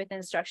I see with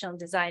instructional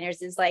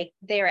designers is like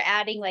they're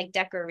adding like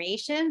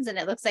decorations and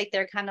it looks like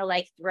they're kind of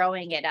like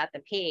throwing it at the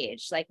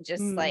page, like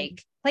just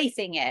like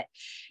placing it.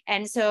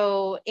 And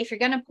so if you're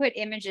going to put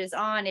images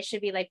on, it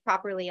should be like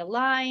properly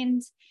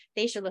aligned.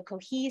 They should look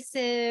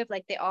cohesive,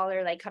 like they all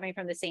are like coming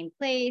from the same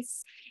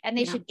place, and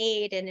they should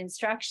aid in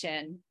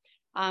instruction.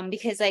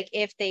 Because like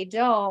if they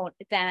don't,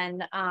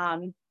 then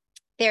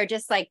they're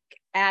just like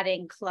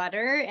adding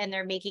clutter and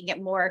they're making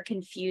it more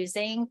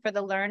confusing for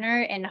the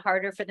learner and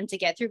harder for them to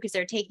get through because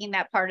they're taking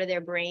that part of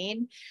their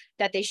brain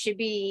that they should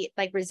be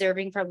like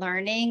reserving for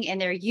learning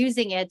and they're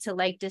using it to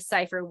like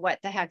decipher what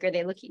the heck are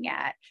they looking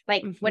at?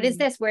 Like, what is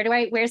this?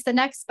 Where's the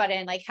next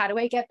button? Like, how do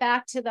I get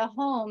back to the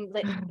home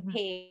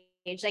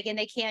page? Like, and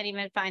they can't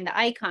even find the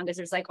icon because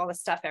there's like all the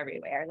stuff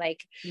everywhere,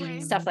 like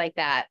stuff like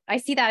that. I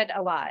see that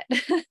a lot.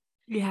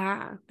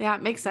 Yeah,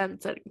 it makes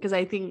sense because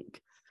I think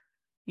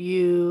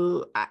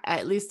you,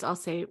 at least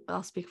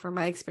I'll speak from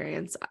my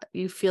experience,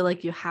 you feel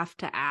like you have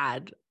to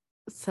add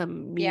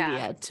some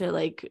media to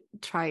like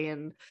try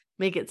and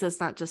make it so it's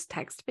not just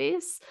text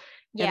based.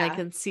 And I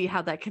can see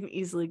how that can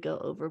easily go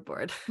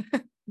overboard.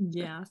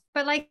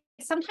 But like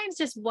sometimes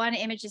just one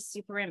image is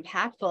super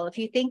impactful. If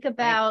you think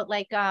about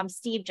like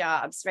Steve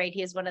Jobs, right?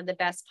 He is one of the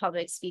best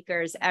public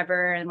speakers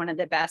ever and one of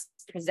the best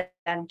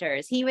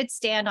presenters. He would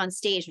stand on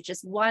stage with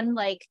just one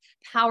like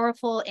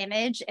powerful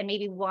image and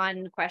maybe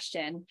one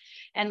question.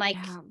 And like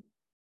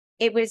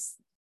it was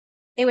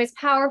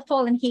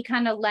powerful and he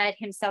kind of let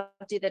himself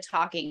do the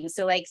talking.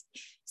 So like,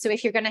 so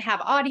if you're going to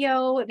have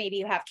audio, maybe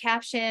you have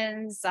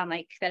captions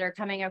like that are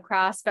coming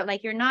across, but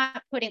like, you're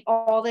not putting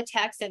all the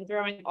text and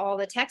throwing all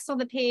the text on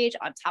the page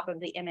on top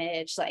of the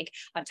image, like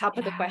on top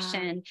of the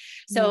question.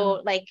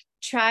 So like,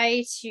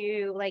 try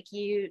to like,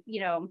 you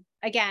know,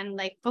 again,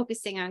 like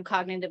focusing on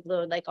cognitive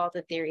load, like all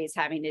the theories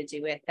having to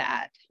do with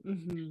that.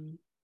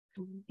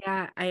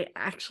 Yeah, I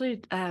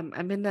actually,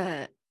 I'm in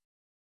an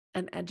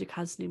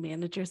Educause New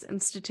Managers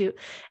Institute,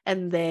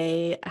 and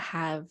they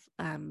have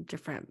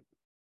different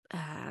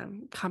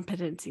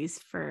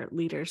competencies for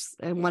leaders,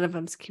 and one of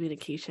them is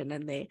communication,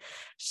 and they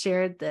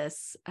shared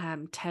this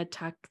TED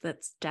Talk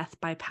that's Death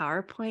by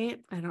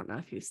PowerPoint. I don't know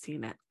if you've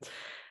seen it,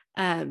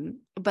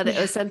 but it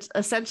was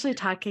essentially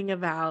talking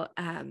about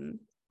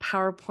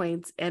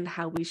PowerPoints and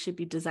how we should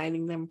be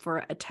designing them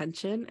for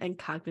attention and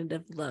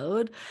cognitive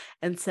load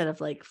instead of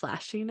like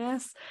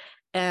flashiness.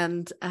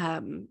 And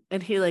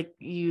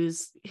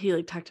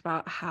he talked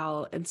about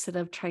how instead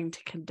of trying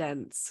to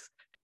condense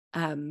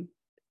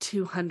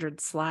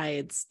 200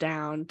 slides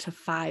down to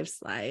 5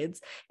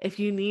 slides, if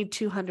you need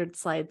 200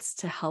 slides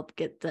to help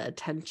get the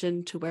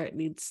attention to where it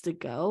needs to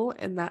go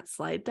in that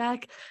slide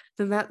deck,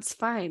 then that's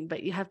fine.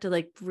 But you have to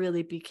like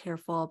really be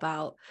careful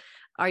about,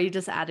 are you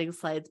just adding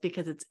slides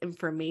because it's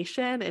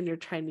information and you're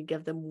trying to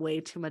give them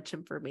way too much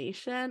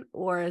information,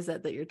 or is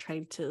it that you're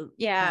trying to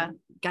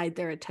guide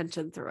their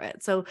attention through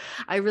it? So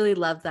I really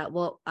love that.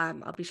 Well,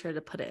 I'll be sure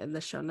to put it in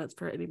the show notes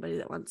for anybody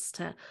that wants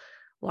to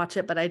watch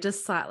it. But I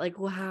just thought like,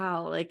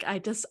 wow, like I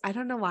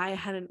don't know why I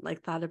hadn't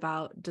like thought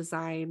about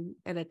design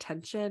and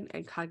attention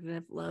and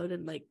cognitive load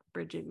and like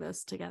bridging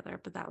those together.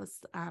 But that was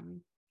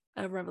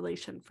a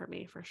revelation for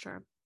me for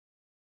sure.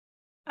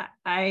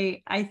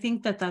 I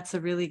think that that's a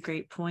really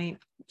great point.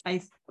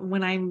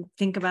 When I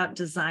think about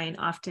design,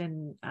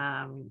 often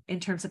in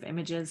terms of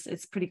images,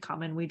 it's pretty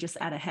common we just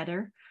add a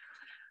header.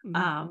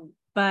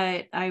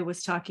 But I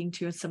was talking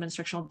to some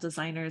instructional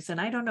designers,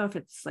 and I don't know if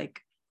it's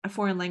like a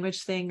foreign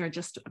language thing or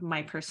just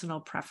my personal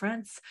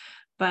preference,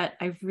 but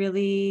I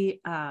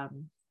really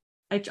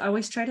I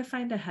always try to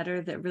find a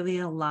header that really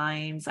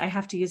aligns. I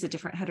have to use a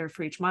different header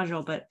for each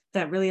module, but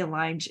that really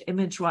aligns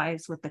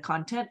image-wise with the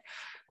content,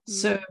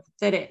 so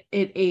that it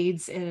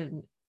aids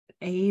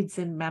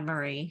in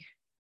memory.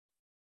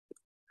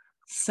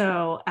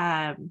 So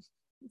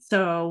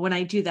when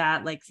I do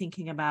that, like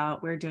thinking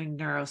about, we're doing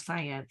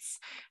neuroscience,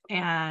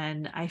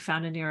 and I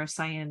found a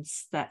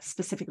neuroscience that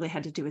specifically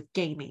had to do with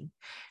gaming.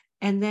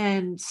 And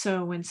then,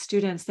 so when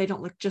students, they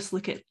don't just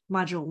look at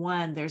module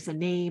 1, there's a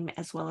name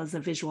as well as a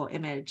visual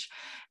image.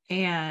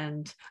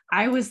 And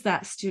I was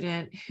that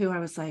student who I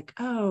was like,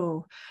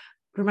 oh,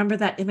 remember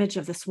that image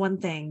of this one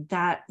thing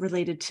that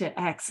related to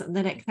X. And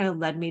then it kind of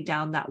led me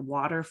down that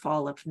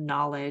waterfall of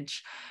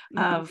knowledge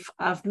of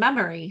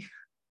memory.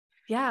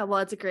 Yeah, well,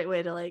 it's a great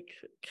way to like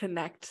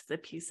connect the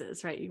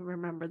pieces, right? You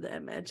remember the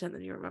image and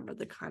then you remember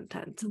the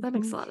content. So that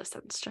makes a lot of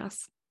sense,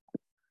 Jess.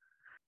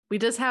 We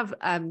just have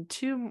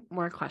 2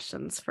 more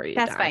questions for you.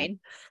 That's Dawn.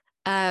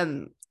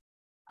 fine.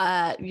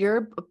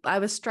 I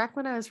was struck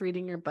when I was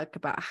reading your book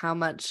about how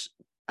much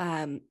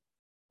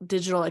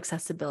digital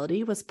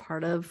accessibility was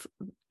part of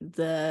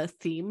the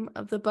theme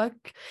of the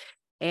book.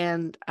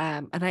 And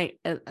I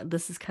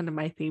this is kind of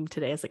my theme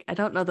today. Is like, I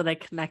don't know that I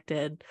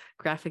connected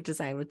graphic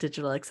design with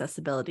digital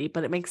accessibility,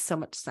 but it makes so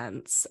much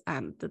sense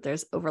that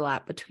there's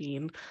overlap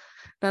between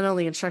not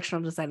only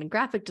instructional design and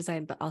graphic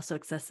design, but also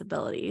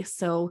accessibility.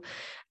 So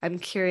I'm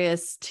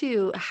curious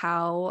too,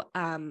 how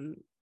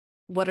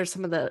what are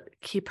some of the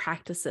key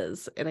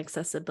practices in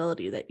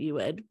accessibility that you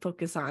would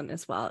focus on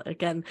as well?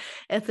 Again,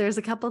 if there's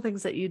a couple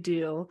things that you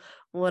do,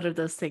 what are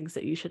those things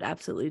that you should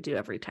absolutely do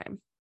every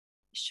time?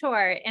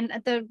 Sure. And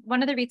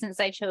one of the reasons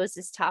I chose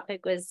this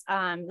topic was,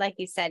 like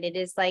you said, it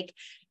is like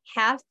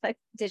half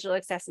digital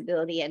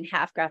accessibility and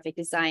half graphic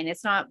design.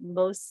 It's not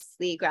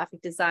mostly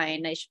graphic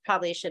design. I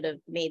probably should have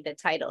made the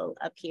title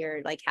up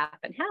here like half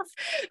and half,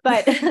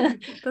 but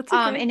That's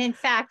okay. and in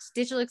fact,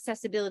 digital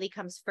accessibility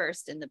comes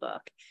first in the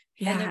book.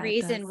 And the Yeah, it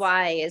reason does.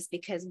 why is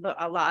because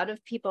a lot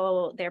of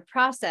people, their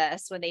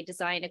process when they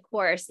design a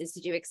course is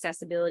to do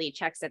accessibility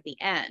checks at the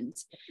end.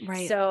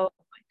 Right. So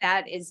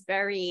that is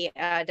very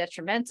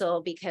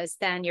detrimental, because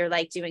then you're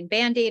like doing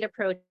band-aid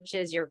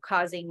approaches, you're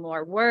causing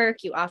more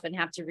work, you often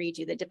have to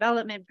redo the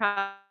development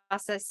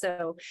process.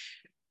 So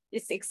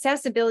this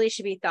accessibility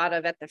should be thought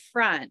of at the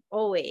front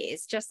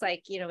always, just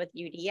like, you know, with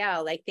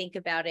UDL, like think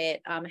about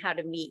it, how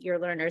to meet your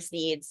learners'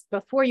 needs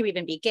before you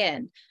even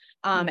begin.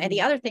 And the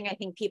other thing I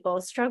think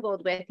people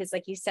struggled with is,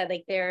 like you said,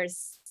 like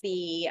there's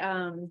the,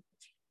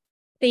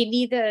 they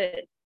need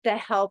the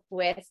help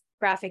with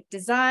graphic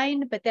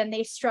design, but then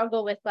they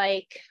struggle with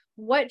like,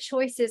 what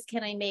choices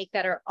can I make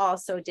that are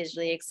also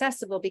digitally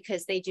accessible,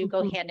 because they do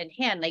go hand in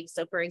hand. Like,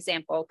 so for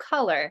example,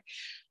 color.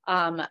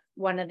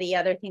 One of the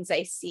other things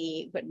I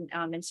see when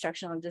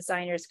instructional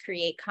designers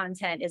create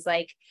content is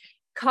like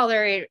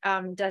color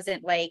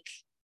doesn't like,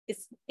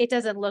 it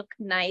doesn't look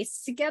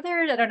nice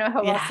together. I don't know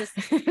how else Yeah.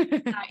 this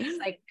is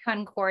like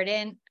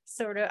concordant,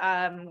 sort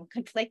of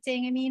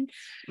conflicting, I mean.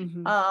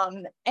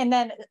 And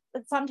then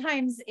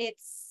sometimes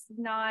it's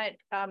not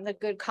the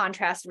good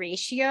contrast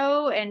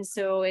ratio, and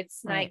so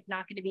it's Right.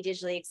 not going to be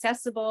digitally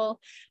accessible.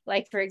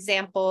 Like for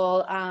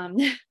example,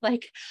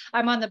 like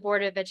I'm on the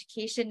board of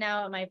education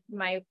now at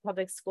my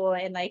public school,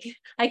 and like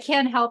I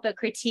can't help but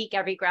critique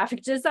every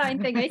graphic design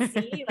thing I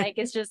see. Like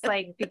it's just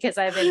like, because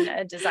I've been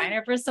a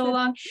designer for so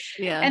long.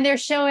 Yeah. And they're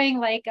showing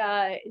like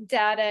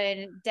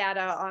data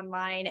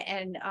online,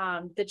 and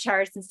the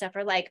charts and stuff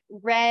are like,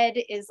 red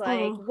is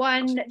like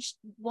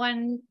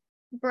one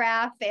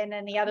graph, and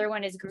then the other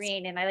one is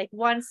green, and I like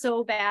want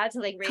so bad to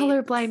like raise Color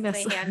my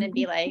blindness. hand and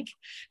be like,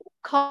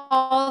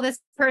 call this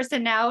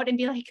person out and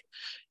be like,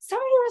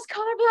 somebody who has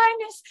color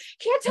blindness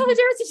can't tell the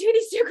difference between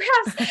these two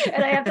graphs.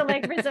 And I have to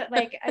like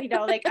like, you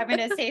know, like I'm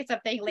gonna say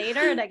something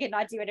later and I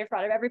cannot do it in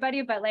front of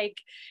everybody, but like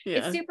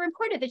it's Yeah, super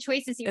important, the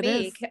choices you it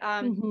is. make.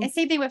 And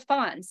same thing with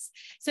fonts.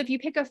 So if you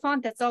pick a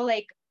font that's all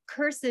like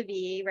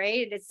cursive-y,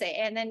 right,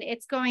 and then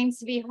it's going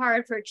to be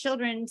hard for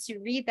children to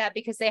read that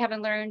because they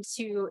haven't learned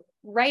to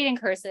write in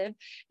cursive,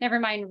 never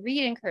mind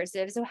read in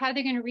cursive. So how are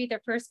they going to read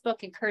their first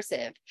book in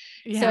cursive?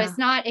 So Yeah. it's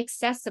not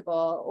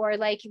accessible. Or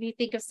like if you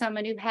think of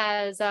someone who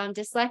has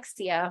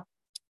dyslexia,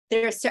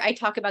 I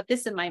talk about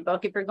this in my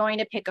book. If you're going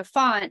to pick a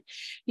font,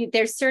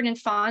 there's certain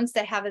fonts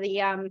that have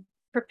the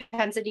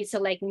propensity to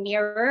like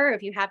mirror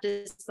if you have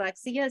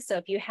dyslexia. So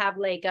if you have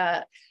like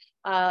a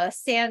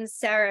sans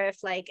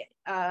serif, like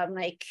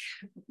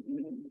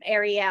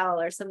Arial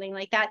or something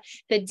like that,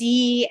 the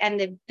D and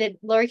the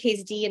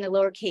lowercase d and the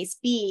lowercase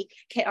b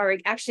are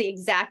actually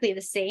exactly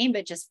the same,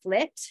 but just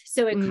flipped.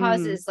 So it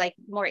causes like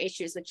more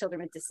issues with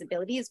children with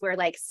disabilities, where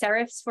like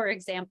serifs, for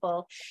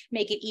example,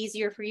 make it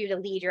easier for you to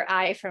lead your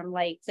eye from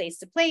like place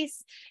to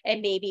place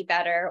and maybe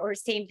better. Or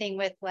same thing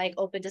with like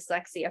open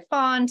dyslexia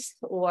font,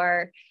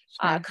 or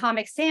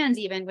Comic Sans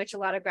even, which a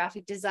lot of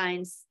graphic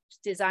designers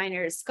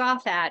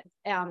scoff at,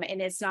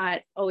 and it's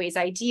not always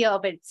ideal,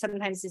 but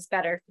sometimes it's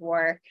better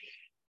for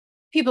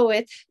people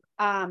with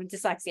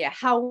dyslexia.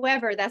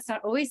 However, that's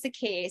not always the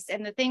case.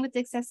 And the thing with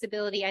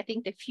accessibility, I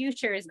think the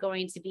future is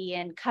going to be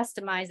in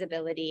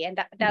customizability.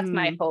 And that's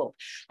my hope.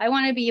 I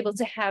want to be able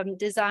to have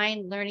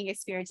design learning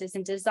experiences,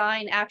 and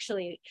design,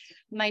 actually,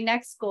 my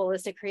next goal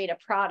is to create a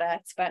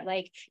product, but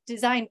like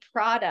design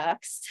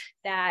products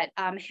that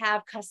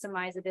have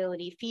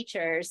customizability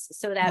features,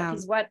 so that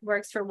because what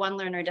works for one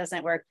learner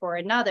doesn't work for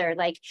another.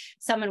 Like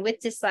someone with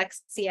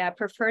dyslexia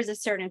prefers a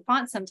certain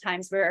font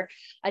sometimes, where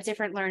a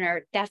different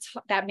learner,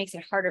 that makes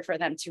it harder for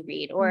them to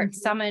read. Or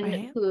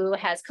someone who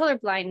has color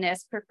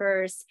blindness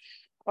prefers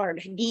or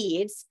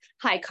needs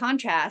high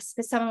contrast,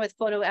 because someone with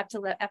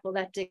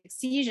photoepileptic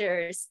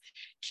seizures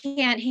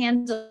can't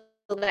handle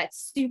that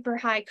super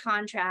high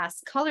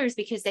contrast colors,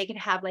 because they can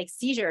have like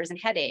seizures and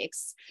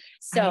headaches.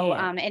 So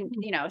and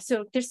you know,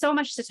 so there's so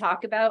much to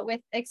talk about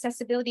with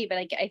accessibility, but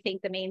I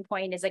think the main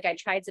point is like I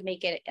tried to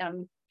make it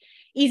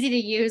easy to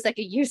use, like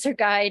a user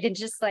guide, and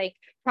just like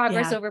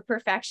progress over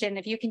perfection.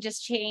 If you can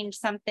just change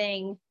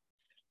something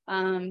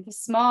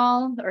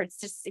small, or it's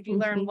just if you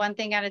learn one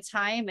thing at a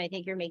time, I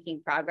think you're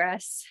making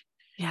progress.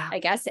 I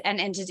guess,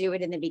 and to do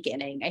it in the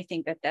beginning. I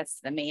think that's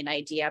the main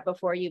idea.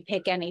 Before you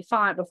pick any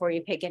font, before you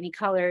pick any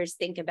colors,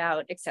 think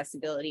about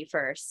accessibility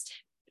first.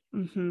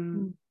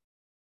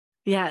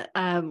 Yeah.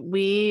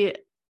 We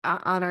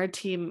on our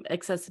team,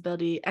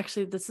 accessibility,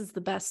 actually, this is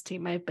the best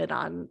team I've been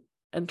on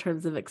in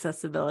terms of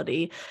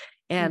accessibility.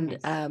 And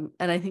Nice.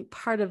 and I think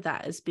part of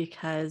that is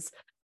because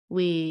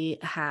we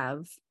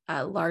have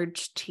a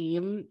large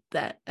team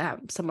that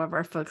some of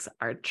our folks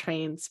are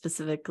trained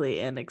specifically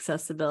in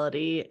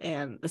accessibility,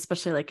 and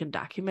especially like in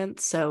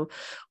documents. So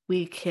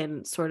we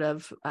can sort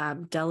of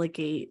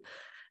delegate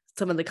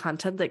some of the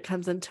content that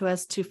comes into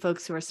us to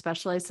folks who are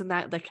specialized in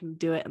that can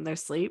do it in their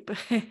sleep.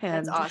 That's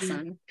And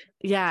awesome.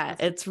 yeah,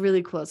 it's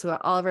really cool. So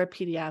all of our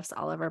PDFs,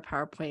 all of our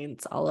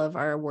PowerPoints, all of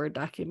our Word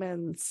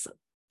documents,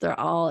 they're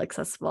all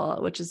accessible,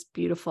 which is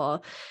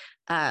beautiful.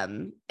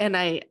 And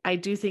I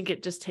do think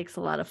it just takes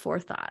a lot of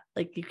forethought.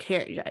 Like you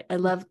can't, I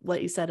love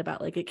what you said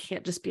about like, it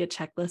can't just be a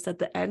checklist at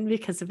the end,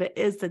 because if it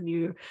is, then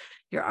you're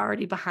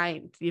already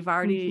behind. You've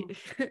already,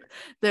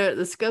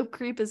 the scope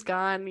creep is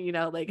gone,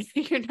 like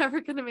you're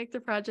never going to make the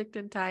project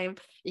in time,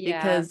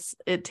 Yeah. because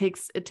it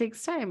takes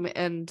time,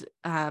 and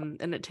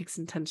it takes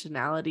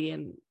intentionality.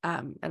 And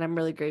I'm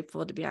really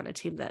grateful to be on a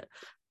team that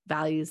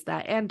values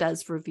that and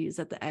does reviews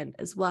at the end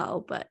as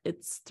well, but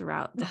it's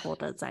throughout the whole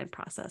design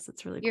process.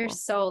 It's really You're cool.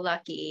 so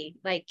lucky.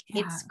 Like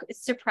Yeah.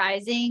 it's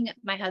surprising.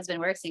 My husband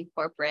works in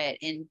corporate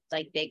in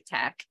like big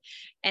tech.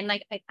 And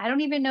like I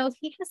don't even know if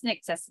he has an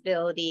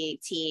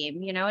accessibility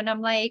team, and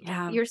I'm like,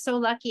 Yeah. you're so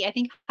lucky. I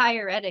think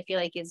higher ed, I feel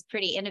like, is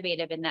pretty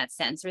innovative in that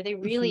sense, where they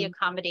really Mhm.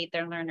 accommodate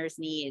their learners'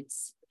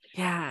 needs.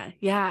 Yeah,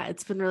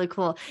 it's been really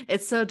cool.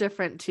 It's so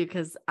different too,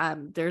 because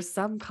there's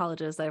some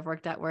colleges I've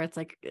worked at where it's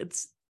like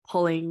it's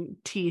pulling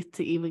teeth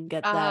to even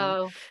get them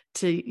Oh,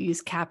 to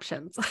use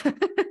captions.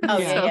 oh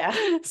Yeah.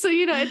 yeah. So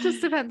it just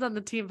depends on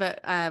the team,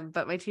 but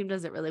my team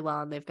does it really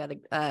well, and they've got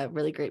a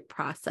really great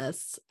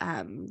process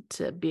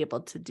to be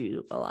able to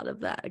do a lot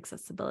of that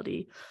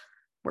accessibility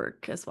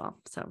work as well.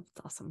 So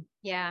it's awesome.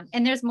 Yeah.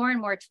 And there's more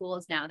and more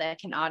tools now that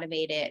can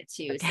automate it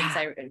too. Since Yeah.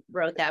 I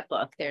wrote that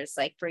book, there's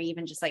like for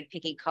even just like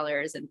picking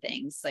colors and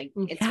things, like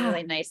it's Yeah.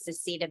 really nice to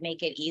see, to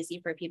make it easy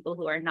for people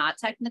who are not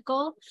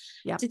technical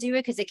Yeah. to do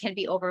it, because it can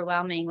be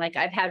overwhelming. Like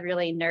I've had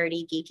really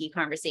nerdy, geeky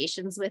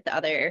conversations with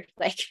other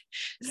like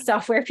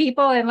software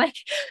people, and like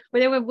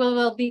where they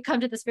will be come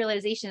to this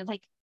realization of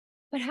like,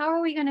 but how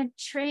are we going to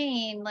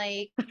train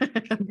like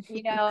The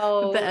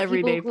people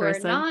everyday who are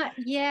person. not?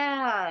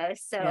 Yeah.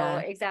 So Yeah.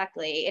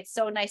 exactly. It's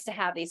so nice to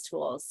have these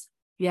tools.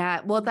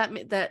 Yeah. Well,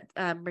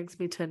 that brings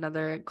me to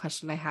another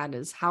question I had,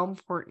 is how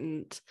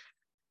important,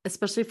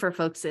 especially for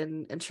folks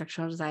in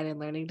instructional design and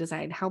learning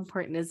design, how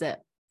important is it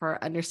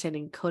for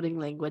understanding coding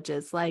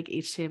languages like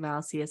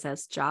HTML,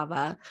 CSS,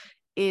 Java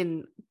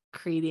in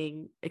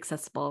creating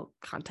accessible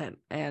content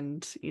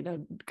and,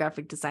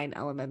 graphic design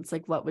elements?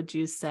 Like, what would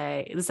you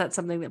say? Is that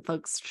something that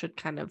folks should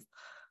kind of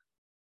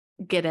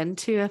get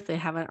into if they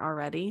haven't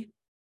already?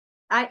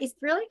 It's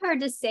really hard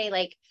to say.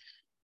 Like,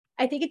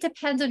 I think it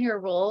depends on your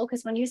role,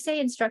 because when you say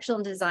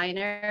instructional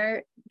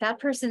designer, that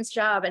person's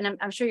job, and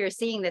I'm sure you're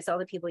seeing this, all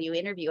the people you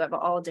interview have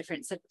all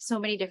different, so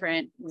many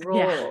different Yeah.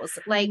 roles.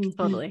 Like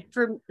Totally.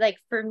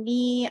 for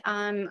me,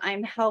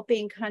 I'm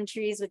helping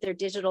countries with their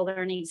digital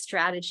learning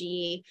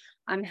strategy.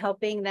 I'm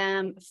helping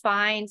them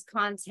find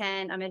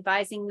content. I'm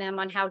advising them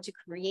on how to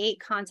create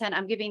content.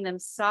 I'm giving them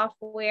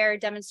software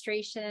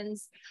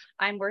demonstrations.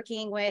 I'm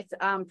working with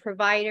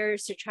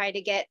providers to try to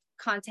get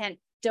content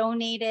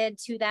donated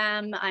to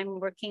them. I'm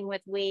working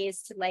with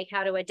ways to like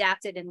how to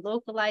adapt it and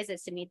localize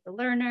it to meet the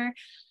learner.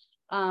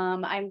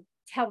 I'm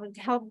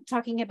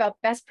talking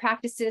about best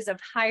practices of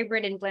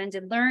hybrid and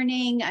blended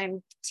learning.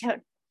 I'm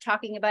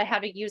talking about how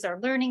to use our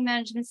learning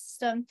management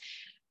system.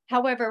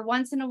 However,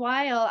 once in a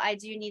while, I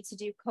do need to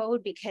do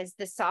code, because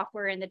the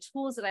software and the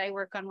tools that I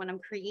work on when I'm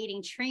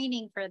creating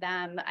training for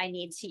them, I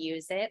need to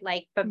use it,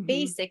 like but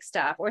basic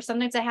stuff, or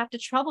sometimes I have to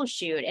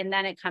troubleshoot and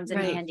then it comes in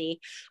Right. handy.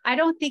 I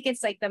don't think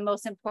it's like the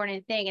most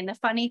important thing. And the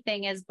funny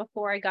thing is,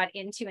 before I got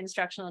into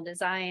instructional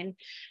design,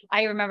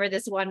 I remember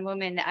this one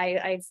woman,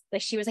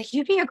 she was like,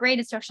 you'd be a great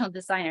instructional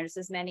designer. This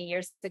is many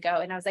years ago.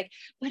 And I was like,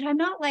 but I'm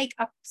not like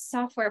a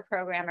software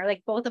programmer.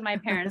 Like both of my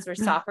parents were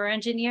software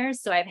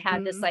engineers. So I've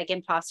had this like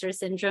imposter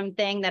syndrome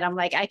thing that I'm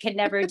like, I could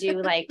never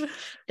do like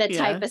the Yeah.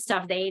 type of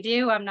stuff they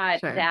do. I'm not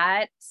Sure.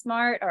 that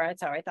smart, or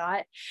that's how I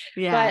thought.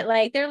 Yeah. But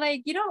like, they're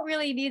like, you don't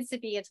really need to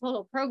be a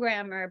total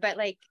programmer. But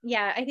like,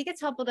 yeah, I think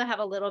it's helpful to have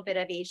a little bit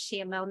of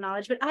HTML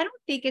knowledge, but I don't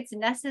think it's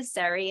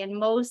necessary in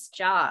most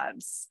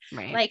jobs.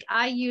 Right. Like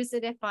I use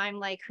it if I'm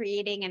like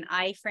creating an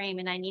iframe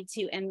and I need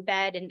to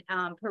embed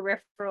an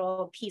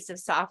peripheral piece of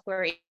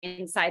software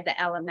inside the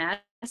LMS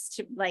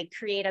to like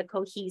create a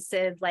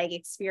cohesive like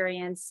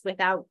experience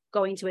without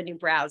going to a new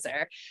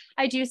browser.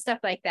 I do stuff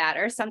like that.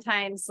 Or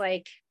sometimes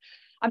like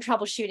I'm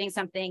troubleshooting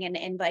something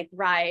and like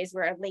Rise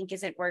where a link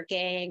isn't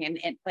working and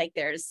like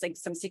there's like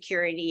some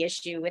security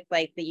issue with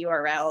like the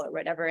URL or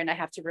whatever, and I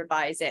have to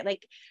revise it.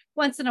 Like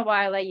once in a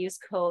while I use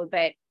code,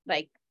 but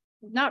like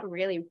not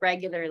really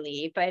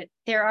regularly. But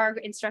there are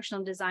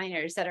instructional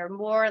designers that are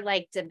more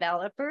like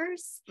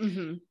developers,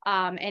 and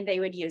they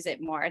would use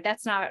it more.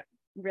 That's not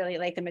really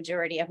like the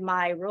majority of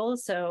my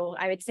roles. So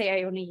I would say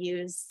I only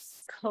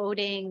use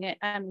coding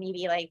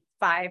maybe like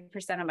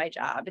 5% of my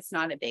job. It's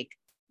not a big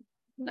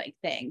like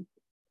thing.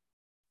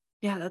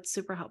 Yeah, that's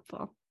super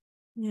helpful.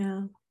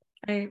 Yeah.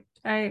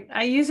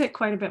 I use it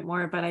quite a bit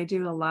more, but I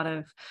do a lot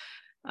of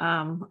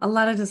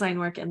design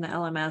work in the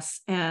LMS,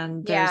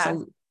 and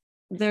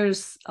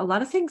there's a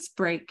lot of things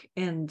break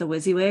in the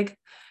WYSIWYG,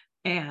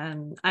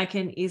 and I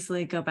can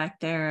easily go back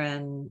there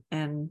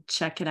and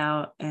check it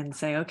out and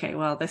say, okay,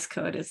 well, this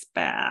code is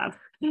bad.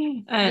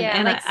 And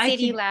like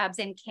City Labs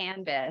in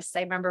Canvas.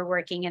 I remember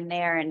working in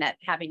there and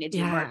having to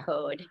do more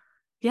code.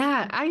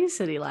 Yeah, I use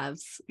City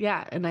Labs.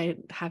 Yeah, and I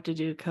have to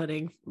do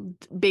coding,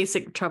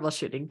 basic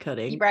troubleshooting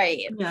coding.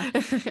 Right. Yeah.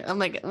 I'm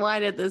like, why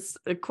did this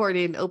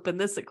accordion open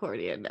this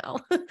accordion now?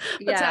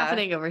 What's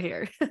happening over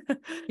here?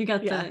 You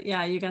got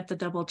you got the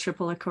double,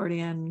 triple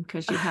accordion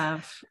because you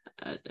have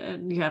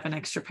an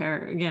extra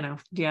pair. You know,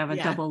 you have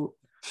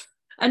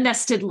a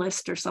nested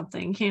list or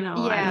something. You know,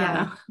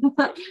 I don't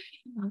know.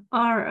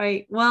 All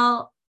right.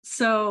 Well,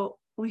 so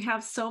we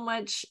have so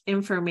much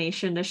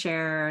information to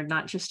share,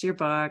 not just your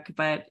book,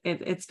 but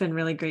it's been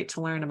really great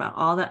to learn about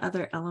all the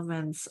other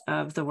elements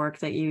of the work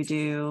that you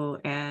do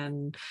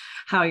and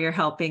how you're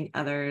helping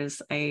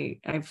others.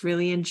 I've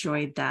really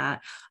enjoyed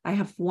that. I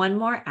have one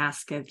more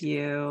ask of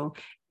you.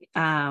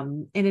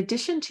 In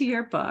addition to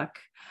your book,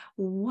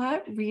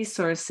 what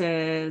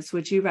resources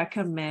would you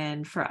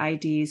recommend for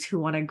IDs who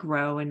want to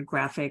grow in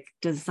graphic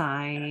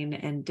design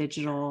and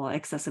digital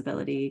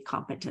accessibility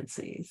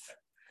competencies?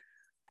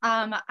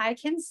 I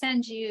can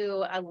send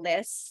you a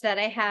list that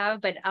I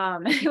have, but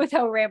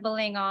without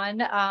rambling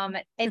on, on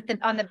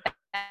the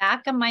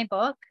back of my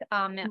book,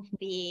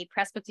 the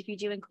press books, if you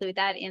do include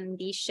that in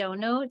the show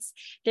notes,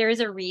 there is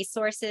a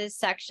resources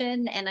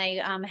section, and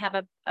I have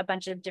a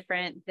bunch of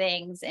different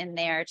things in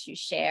there to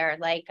share,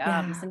 like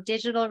some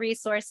digital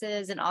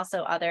resources and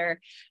also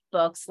other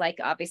books, like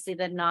obviously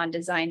the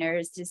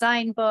non-designer's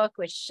design book,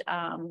 which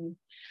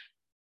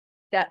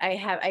that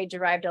I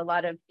derived a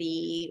lot of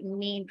the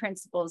main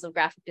principles of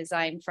graphic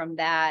design from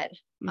that.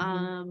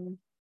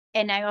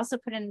 And I also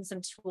put in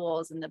some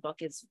tools in the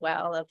book as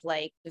well, of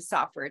like the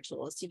software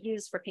tools to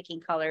use for picking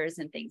colors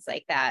and things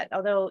like that.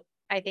 Although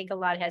I think a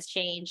lot has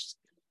changed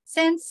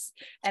since,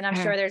 and I'm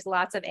sure there's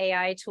lots of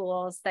AI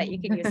tools that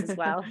you can use as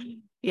well.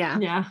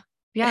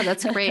 Yeah,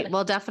 that's great.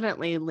 We'll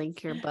definitely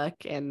link your book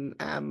and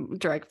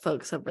direct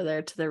folks over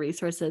there to the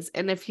resources.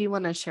 And if you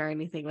want to share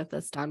anything with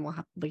us, Dawn, we'll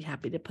be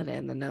happy to put it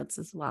in the notes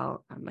as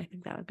well. I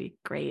think that would be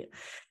great.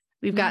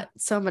 We've got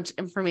so much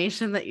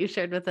information that you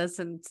shared with us,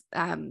 and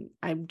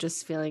I'm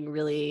just feeling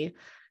really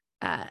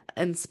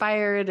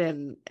inspired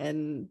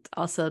and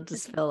also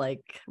just feel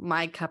like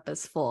my cup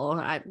is full.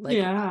 I'm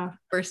like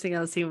bursting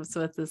out of seams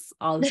with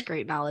all this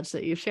great knowledge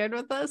that you shared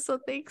with us. So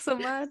thanks so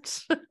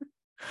much.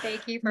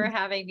 Thank you for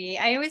having me.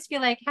 I always feel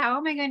like, how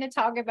am I going to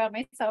talk about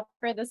myself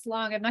for this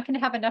long? I'm not going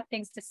to have enough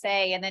things to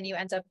say. And then you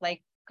end up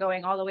like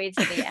going all the way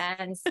to the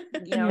end,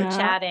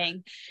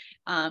 chatting.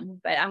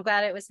 But I'm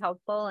glad it was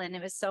helpful, and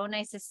it was so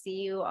nice to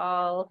see you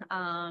all.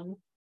 I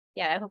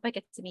hope I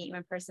get to meet you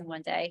in person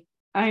one day.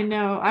 I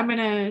know. I'm going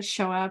to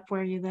show up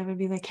where you live and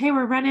be like, hey,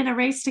 we're running a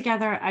race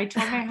together. I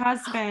told my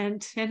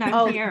husband and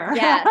I'm here.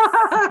 Yes.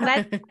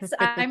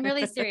 I'm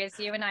really serious.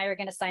 You and I are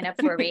going to sign up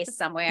for a race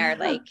somewhere,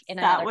 like in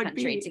another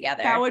country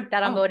together.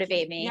 That'll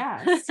motivate me.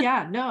 Yes.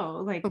 Yeah. No,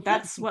 like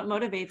that's what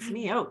motivates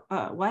me.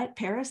 What?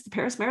 Paris? The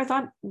Paris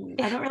Marathon?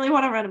 I don't really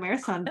want to run a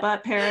marathon,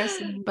 but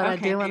Paris. But I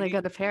do want to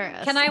go to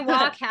Paris. Can I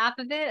walk half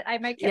of it? I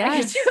might.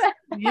 Yes.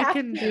 You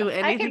can do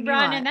anything. I can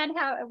run and then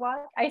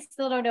walk. I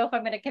still don't know if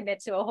I'm going to commit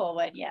to a whole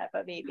one yet,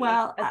 but maybe.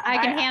 Well, I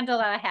can handle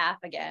a half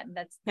again.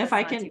 That's if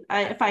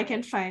I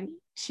can find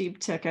cheap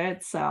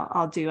tickets,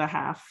 I'll do a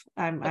half.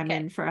 I'm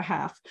in for a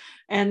half.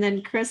 And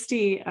then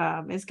Christy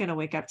is going to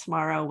wake up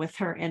tomorrow with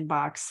her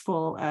inbox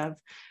full of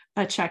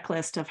a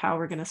checklist of how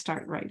we're going to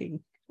start writing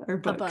our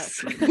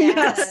books.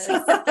 Yes.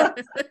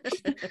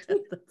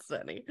 That's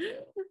funny.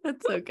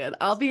 That's so good.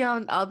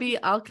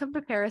 I'll come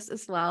to Paris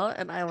as well,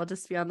 and I will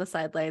just be on the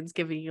sidelines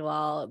giving you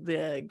all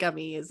the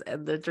gummies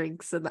and the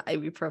drinks and the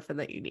ibuprofen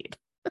that you need.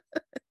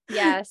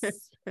 Yes.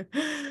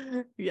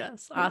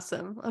 Yes.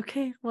 Awesome.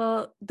 Okay.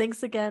 Well,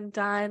 thanks again,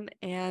 Dawn.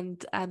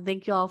 And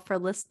thank you all for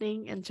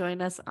listening, and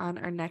join us on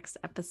our next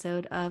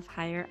episode of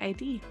Higher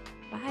ID.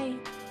 Bye.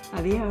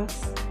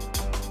 Adios.